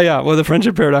 Yeah. Well, the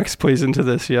friendship paradox plays into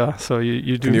this. Yeah. So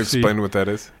you do. Can you explain what that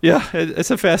is? Yeah, it's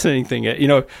a fascinating thing.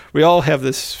 We all have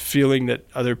this feeling that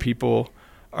other people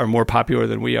are more popular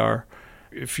than we are.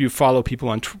 If you follow people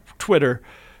on Twitter,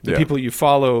 the people you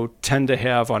follow tend to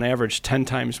have, on average, 10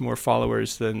 times more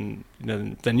followers than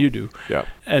you do. Yeah.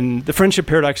 And the friendship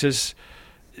paradox is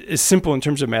simple in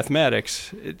terms of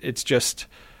mathematics. It's just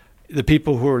the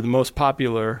people who are the most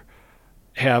popular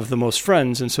have the most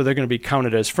friends, and so they're going to be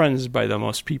counted as friends by the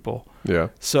most people. Yeah.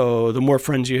 So the more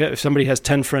friends you have, if somebody has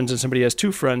 10 friends and somebody has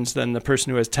 2 friends, then the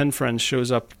person who has 10 friends shows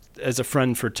up as a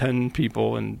friend for 10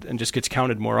 people and just gets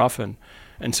counted more often.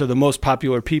 And so the most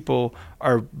popular people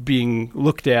are being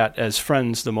looked at as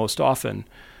friends the most often.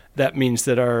 That means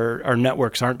that our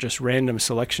networks aren't just random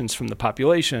selections from the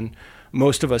population.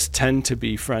 Most of us tend to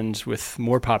be friends with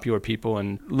more popular people,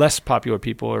 and less popular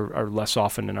people are less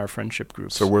often in our friendship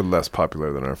groups. So we're less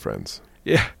popular than our friends.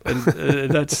 Yeah, and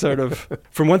that's sort of,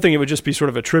 from one thing, it would just be sort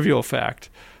of a trivial fact.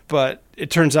 But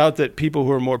it turns out that people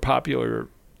who are more popular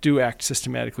do act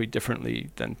systematically differently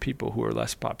than people who are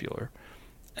less popular.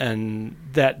 And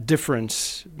that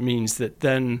difference means that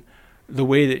then the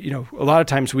way that, a lot of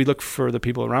times we look for the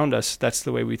people around us. That's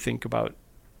the way we think about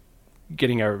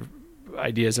getting our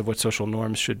ideas of what social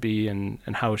norms should be and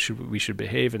how we should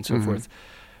behave and so forth.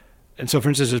 And so, for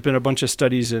instance, there's been a bunch of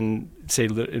studies in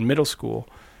middle school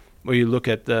where you look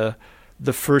at the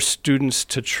first students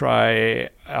to try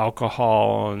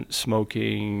alcohol,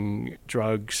 smoking,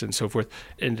 drugs, and so forth,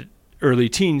 and early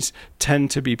teens tend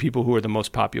to be people who are the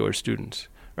most popular students,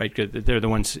 right? They're the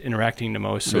ones interacting the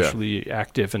most, socially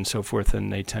active, and so forth,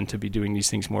 and they tend to be doing these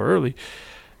things more early.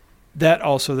 That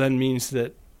also then means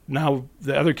that now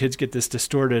the other kids get this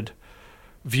distorted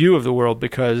view of the world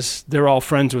because they're all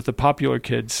friends with the popular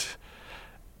kids,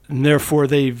 and therefore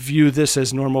they view this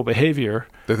as normal behavior.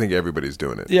 They think everybody's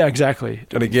doing it. Yeah, exactly.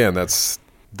 And again,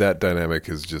 that dynamic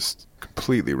is just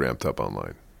completely ramped up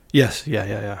online. Yes,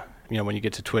 yeah. When you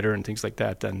get to Twitter and things like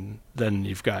that, then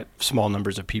you've got small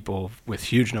numbers of people with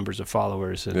huge numbers of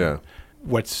followers, and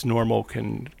what's normal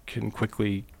can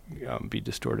quickly be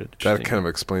distorted. That kind of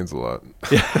explains a lot.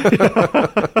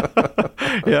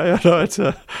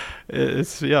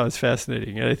 It's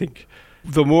fascinating, and I think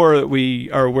the more that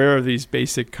we are aware of these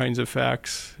basic kinds of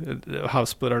facts, how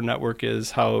split our network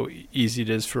is, how easy it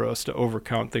is for us to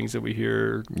overcount things that we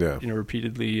hear,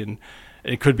 repeatedly, and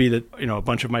it could be that a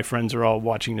bunch of my friends are all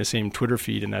watching the same Twitter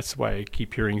feed, and that's why I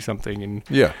keep hearing something. And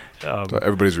so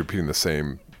everybody's repeating the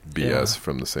same BS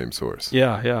from the same source.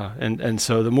 Yeah. And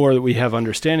so the more that we have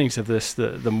understandings of this,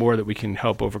 the more that we can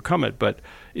help overcome it. But,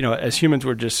 as humans,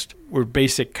 we're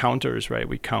basic counters, right?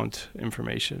 We count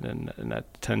information, and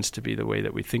that tends to be the way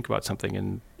that we think about something.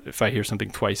 And if I hear something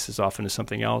twice as often as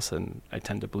something else, then I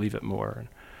tend to believe it more.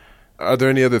 Are there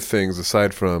any other things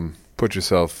aside from put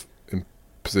yourself in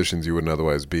positions you wouldn't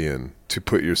otherwise be in to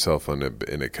put yourself in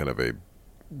a kind of a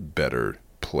better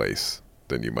place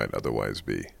than you might otherwise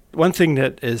be? One thing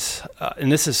that is,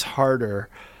 and this is harder,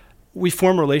 we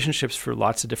form relationships for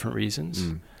lots of different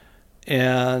reasons.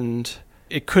 And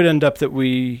it could end up that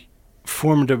we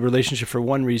formed a relationship for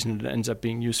one reason and it ends up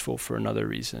being useful for another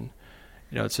reason.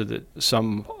 So that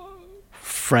some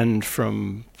friend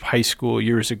from high school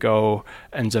years ago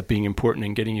ends up being important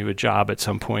in getting you a job at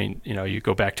some point. You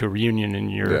go back to a reunion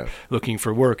and you're looking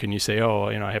for work and you say,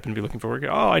 I happen to be looking for work.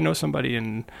 Oh, I know somebody,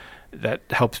 and that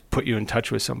helps put you in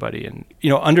touch with somebody. And,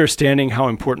 understanding how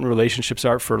important relationships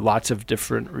are for lots of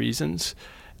different reasons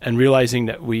and realizing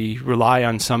that we rely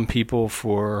on some people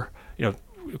for,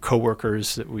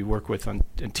 coworkers that we work with on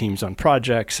teams on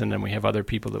projects, and then we have other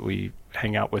people that we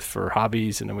hang out with for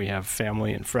hobbies, and then we have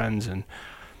family and friends,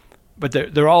 but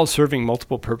they're all serving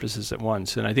multiple purposes at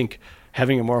once. And I think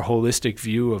having a more holistic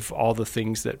view of all the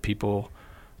things that people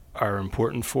are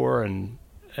important for, and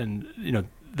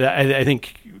that I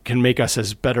think can make us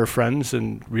as better friends,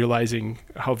 and realizing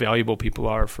how valuable people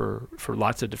are for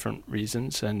lots of different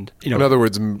reasons. And in other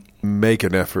words, make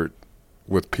an effort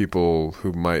with people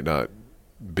who might not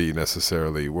be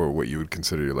necessarily or what you would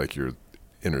consider like your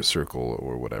inner circle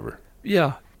or whatever.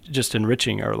 Yeah, just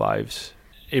enriching our lives,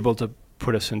 able to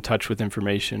put us in touch with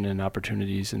information and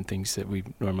opportunities and things that we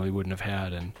normally wouldn't have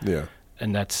had.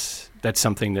 And that's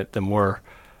something that the more,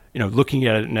 looking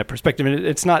at it in that perspective, and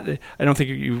it's not, I don't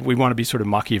think we want to be sort of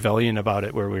Machiavellian about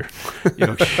it where we're,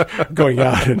 going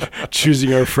out and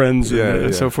choosing our friends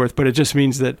and so forth. But it just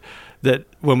means that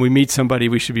when we meet somebody,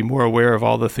 we should be more aware of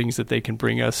all the things that they can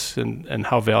bring us and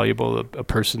how valuable a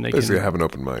person they basically can. Have an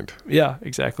open mind. Yeah,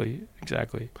 exactly.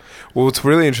 Well, what's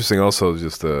really interesting also is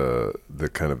just the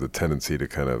kind of the tendency to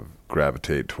kind of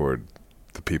gravitate toward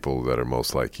the people that are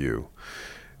most like you.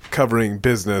 Covering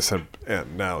business and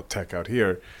now tech out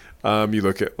here, you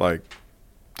look at like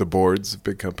the boards of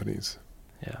big companies,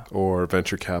 or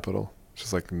venture capital, which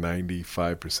is like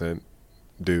 95%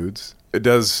 dudes. It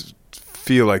does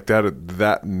feel like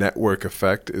that network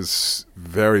effect is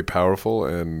very powerful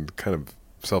and kind of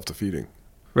self-defeating.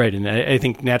 Right, and I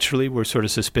think naturally we're sort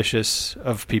of suspicious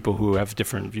of people who have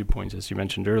different viewpoints, as you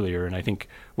mentioned earlier. And I think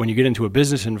when you get into a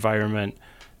business environment,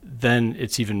 then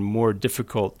it's even more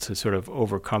difficult to sort of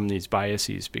overcome these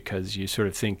biases, because you sort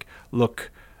of think, look,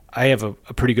 I have a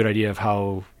pretty good idea of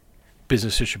how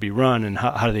businesses should be run and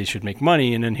how they should make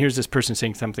money. And then here's this person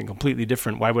saying something completely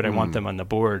different. Why would I want them on the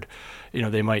board?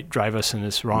 They might drive us in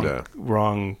this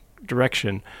wrong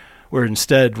direction, where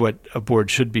instead what a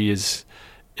board should be is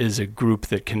a group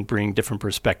that can bring different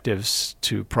perspectives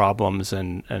to problems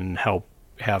and help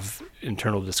have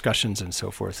internal discussions and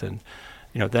so forth. And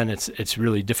then it's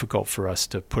really difficult for us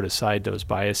to put aside those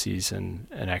biases and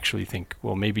actually think,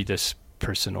 well, maybe this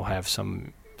person will have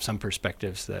some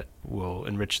perspectives that will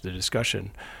enrich the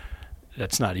discussion.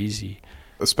 That's not easy.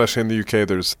 Especially in the UK,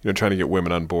 there's trying to get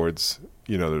women on boards.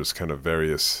 There's kind of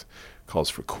various calls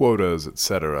for quotas, et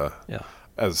cetera,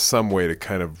 as some way to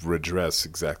kind of redress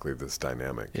exactly this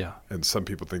dynamic. Yeah. And some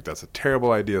people think that's a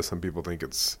terrible idea. Some people think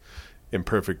it's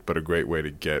imperfect, but a great way to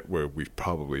get where we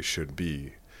probably should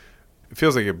be. It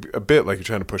feels like a bit like you're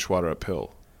trying to push water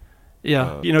uphill.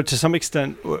 Yeah, to some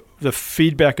extent, the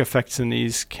feedback effects in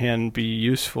these can be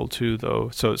useful too, though.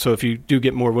 So if you do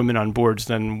get more women on boards,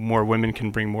 then more women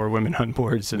can bring more women on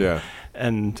boards,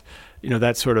 and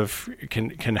that sort of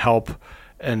can help.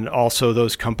 And also,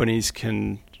 those companies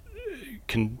can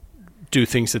do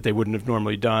things that they wouldn't have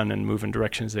normally done and move in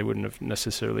directions they wouldn't have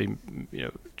necessarily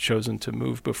chosen to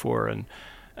move before.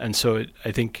 And so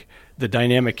I think the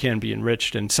dynamic can be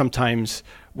enriched. And sometimes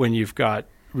when you've got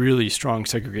really strong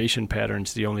segregation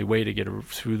patterns, the only way to get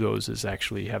through those is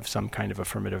actually have some kind of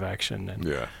affirmative action.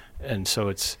 And so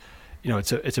it's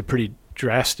a pretty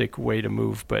drastic way to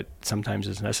move, but sometimes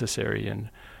it's necessary. And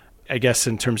I guess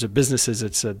in terms of businesses,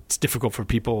 it's difficult for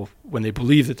people when they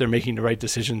believe that they're making the right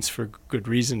decisions for good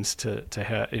reasons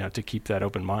to keep that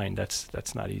open mind.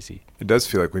 That's not easy. It does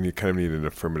feel like when you kind of need an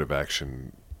affirmative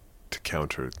action to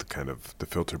counter the kind of the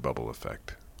filter bubble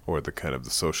effect, or the kind of the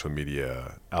social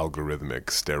media algorithmic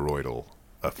steroidal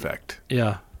effect.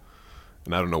 Yeah.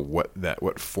 And I don't know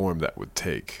what form that would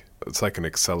take. It's like an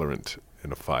accelerant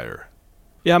in a fire.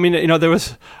 Yeah, I mean, there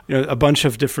was a bunch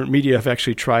of different media have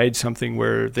actually tried something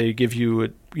where they give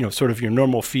you sort of your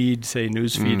normal feed, say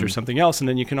news feed or something else, and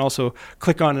then you can also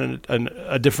click on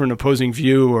a different opposing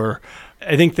view. Or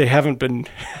I think they haven't been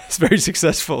very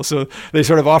successful, so they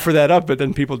sort of offer that up, but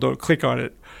then people don't click on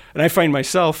it. And I find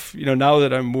myself, now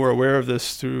that I'm more aware of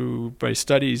this through my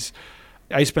studies,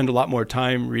 I spend a lot more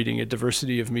time reading a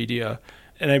diversity of media,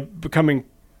 and I'm becoming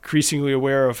increasingly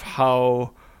aware of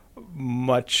how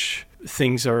much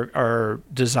things are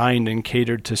designed and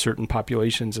catered to certain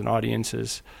populations and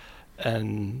audiences,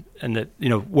 and that, you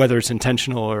know, whether it's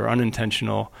intentional or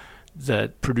unintentional,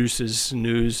 that produces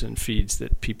news and feeds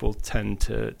that people tend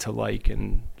to like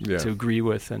and to agree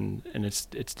with, and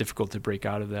it's difficult to break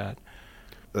out of that.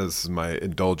 This is my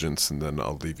indulgence, and then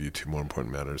I'll leave you to more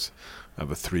important matters. I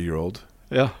have a 3-year-old,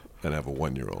 and I have a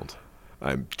 1-year-old.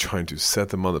 I'm trying to set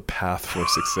them on the path for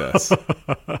success.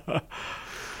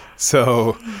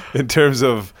 So, in terms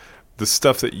of the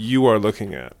stuff that you are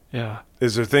looking at,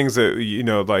 is there things that, you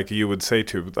know, like you would say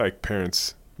to like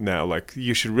parents now, like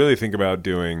you should really think about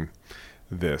doing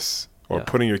this, or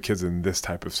putting your kids in this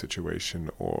type of situation,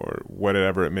 or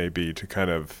whatever it may be, to kind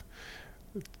of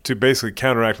to basically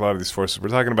counteract a lot of these forces we're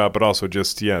talking about, but also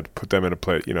just to put them in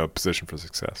a position for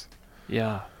success.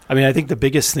 Yeah, I mean, I think the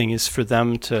biggest thing is for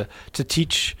them to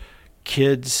teach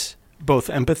kids both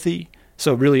empathy,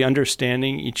 so really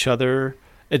understanding each other.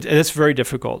 It's very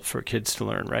difficult for kids to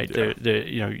learn, right? Yeah.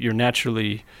 You're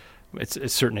naturally. It's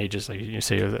at certain ages, like you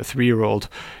say, a 3-year-old,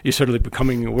 you're sort of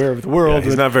becoming aware of the world. Yeah,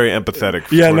 he's not very empathetic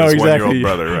for his exactly. 1-year-old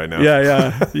brother right now.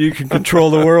 Yeah. You can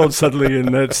control the world suddenly,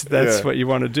 and that's what you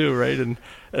want to do, right? And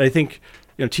I think,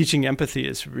 you know, teaching empathy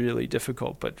is really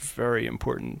difficult, but very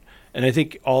important. And I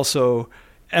think also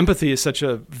empathy is such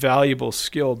a valuable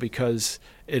skill because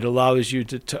it allows you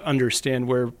to understand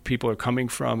where people are coming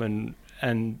from,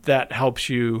 and that helps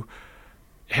you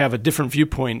have a different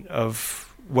viewpoint of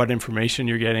what information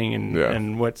you're getting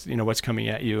and what's coming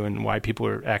at you and why people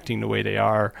are acting the way they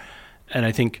are. And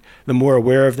I think the more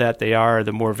aware of that they are,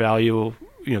 the more the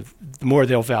more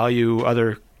they'll value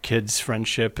other kids'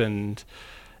 friendship, and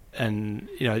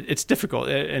it's difficult.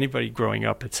 Anybody growing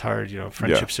up, it's hard.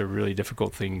 Friendships are really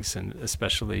difficult things, and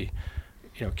especially,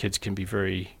 kids can be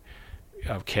very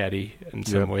catty in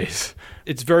some ways.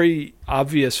 It's very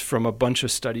obvious from a bunch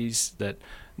of studies that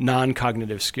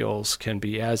non-cognitive skills can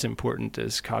be as important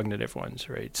as cognitive ones,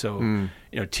 right? So,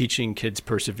 teaching kids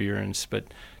perseverance, but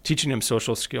teaching them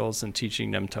social skills and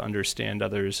teaching them to understand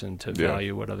others and to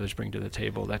value what others bring to the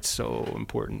table, that's so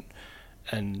important.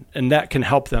 And that can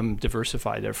help them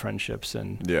diversify their friendships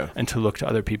and to look to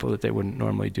other people that they wouldn't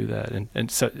normally do that. And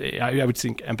so I would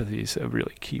think empathy is a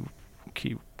really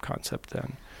key concept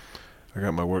then. I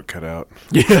got my work cut out.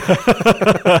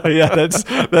 Yeah,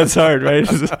 that's hard, right?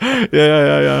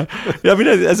 Yeah. I mean,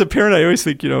 as a parent, I always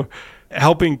think,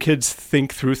 helping kids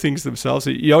think through things themselves.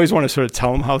 You always want to sort of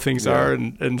tell them how things are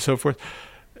and so forth.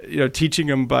 Teaching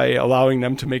them by allowing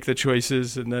them to make the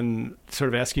choices, and then sort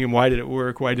of asking them, why did it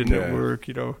work? Why didn't it work?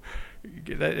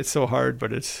 It's so hard,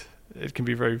 but it can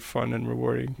be very fun and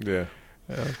rewarding. Yeah.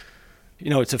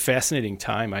 It's a fascinating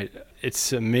time.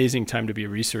 It's an amazing time to be a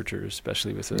researcher,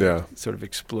 especially with the sort of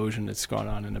explosion that's gone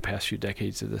on in the past few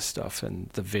decades of this stuff and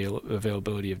the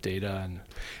availability of data. And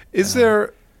is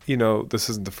there, this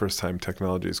isn't the first time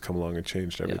technology has come along and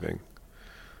changed everything.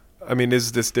 I mean,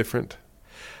 is this different?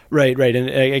 Right. And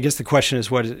I guess the question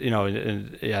is what,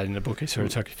 in the book I sort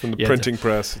of talk from the printing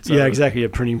press. Yeah, exactly. A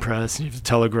printing press, and you have the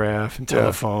telegraph and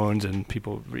telephones and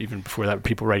people, even before that,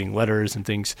 people writing letters and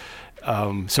things.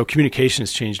 So communication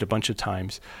has changed a bunch of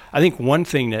times. I think one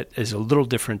thing that is a little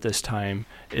different this time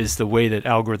is the way that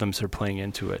algorithms are playing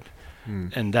into it.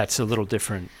 And that's a little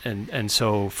different. And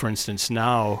so, for instance,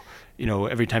 now,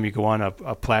 every time you go on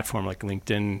a platform like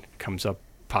LinkedIn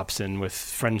pops in with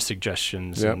friend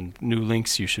suggestions and new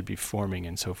links you should be forming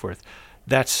and so forth.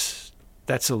 That's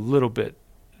a little bit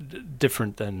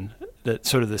different than the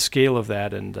sort of the scale of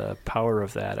that and the power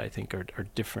of that, I think, are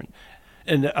different.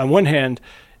 And on one hand,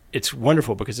 it's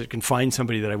wonderful because it can find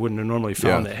somebody that I wouldn't have normally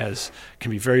found that can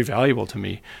be very valuable to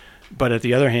me. But at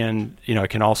the other hand, it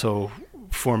can also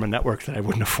form a network that I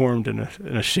wouldn't have formed in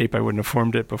a shape I wouldn't have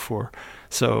formed it before.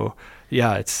 So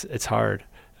it's hard.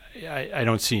 I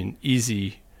don't see an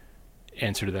easy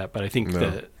answer to that, but I think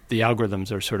the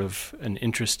algorithms are sort of an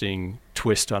interesting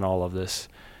twist on all of this.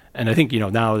 And I think,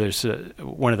 now there's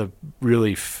one of the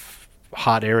really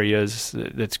hot areas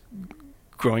that's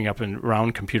growing up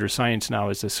around computer science now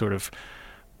is this sort of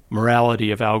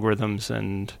morality of algorithms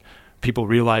and people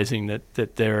realizing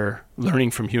that they're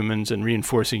learning from humans and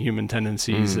reinforcing human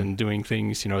tendencies and doing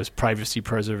things, as privacy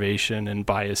preservation and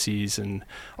biases and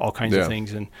all kinds of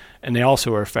things. And they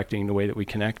also are affecting the way that we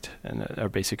connect and our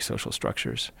basic social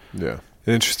structures. Yeah.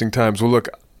 Interesting times. Well, look,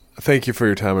 thank you for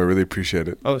your time. I really appreciate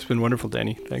it. Oh, it's been wonderful,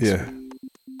 Danny. Thanks. Yeah.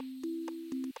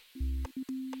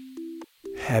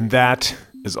 And that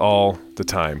is all the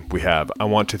time we have. I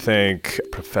want to thank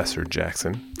Professor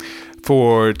Jackson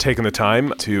for taking the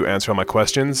time to answer all my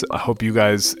questions. I hope you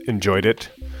guys enjoyed it.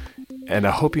 And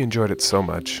I hope you enjoyed it so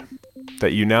much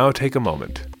that you now take a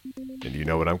moment, and you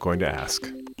know what I'm going to ask,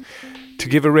 to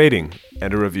give a rating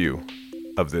and a review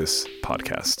of this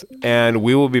podcast. And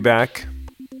we will be back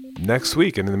next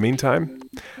week. And in the meantime,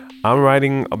 I'm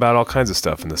writing about all kinds of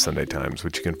stuff in the Sunday Times,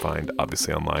 which you can find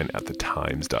obviously online at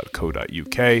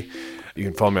thetimes.co.uk. You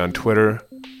can follow me on Twitter.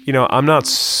 You know, I'm not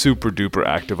super duper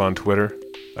active on Twitter.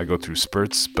 I go through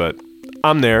spurts, but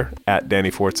I'm there at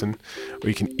Danny Fortson, or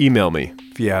you can email me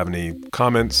if you have any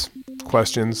comments,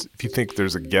 questions. If you think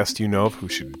there's a guest you know of who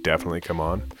should definitely come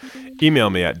on,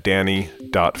 email me at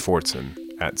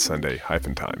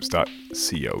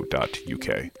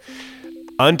danny.fortson@sunday-times.co.uk.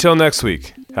 Until next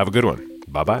week, have a good one.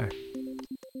 Bye-bye.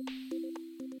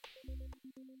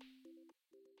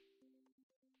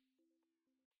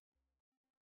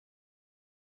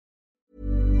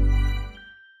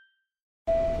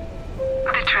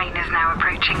 The train is now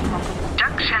approaching.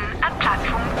 Junction at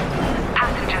platform.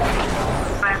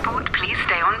 Passengers, airport, please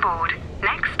stay on board.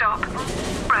 Next stop,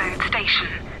 road station.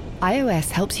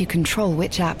 iOS helps you control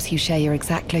which apps you share your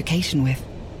exact location with.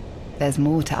 There's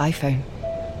more to iPhone.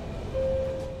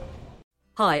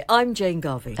 Hi, I'm Jane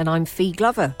Garvey. And I'm Fee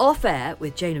Glover. Off Air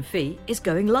with Jane and Fee is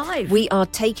going live. We are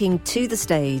taking to the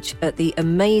stage at the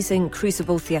amazing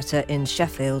Crucible Theatre in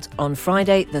Sheffield on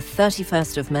Friday, the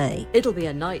 31st of May. It'll be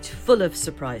a night full of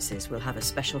surprises. We'll have a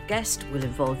special guest, we'll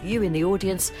involve you in the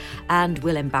audience, and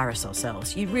we'll embarrass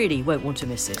ourselves. You really won't want to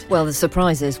miss it. Well, the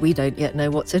surprise is we don't yet know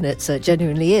what's in it, so it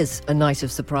genuinely is a night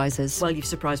of surprises. Well, you've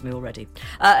surprised me already.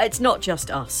 It's not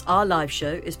just us. Our live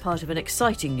show is part of an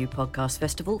exciting new podcast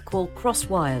festival called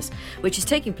Crosswires, which is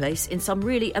taking place in some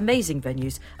really amazing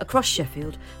venues across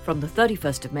Sheffield from the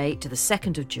 31st of May to the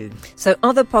 2nd of June. So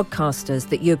other podcasters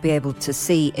that you'll be able to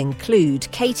see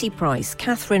include Katie Price,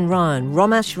 Catherine Ryan,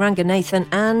 Romesh Ranganathan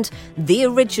and the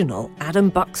original Adam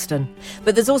Buxton.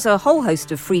 But there's also a whole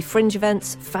host of free fringe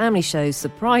events, family shows,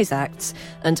 surprise acts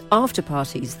and after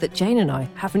parties that Jane and I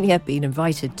haven't yet been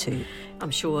invited to.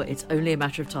 I'm sure it's only a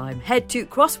matter of time. Head to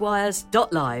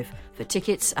crosswires.live for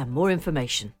tickets and more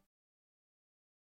information.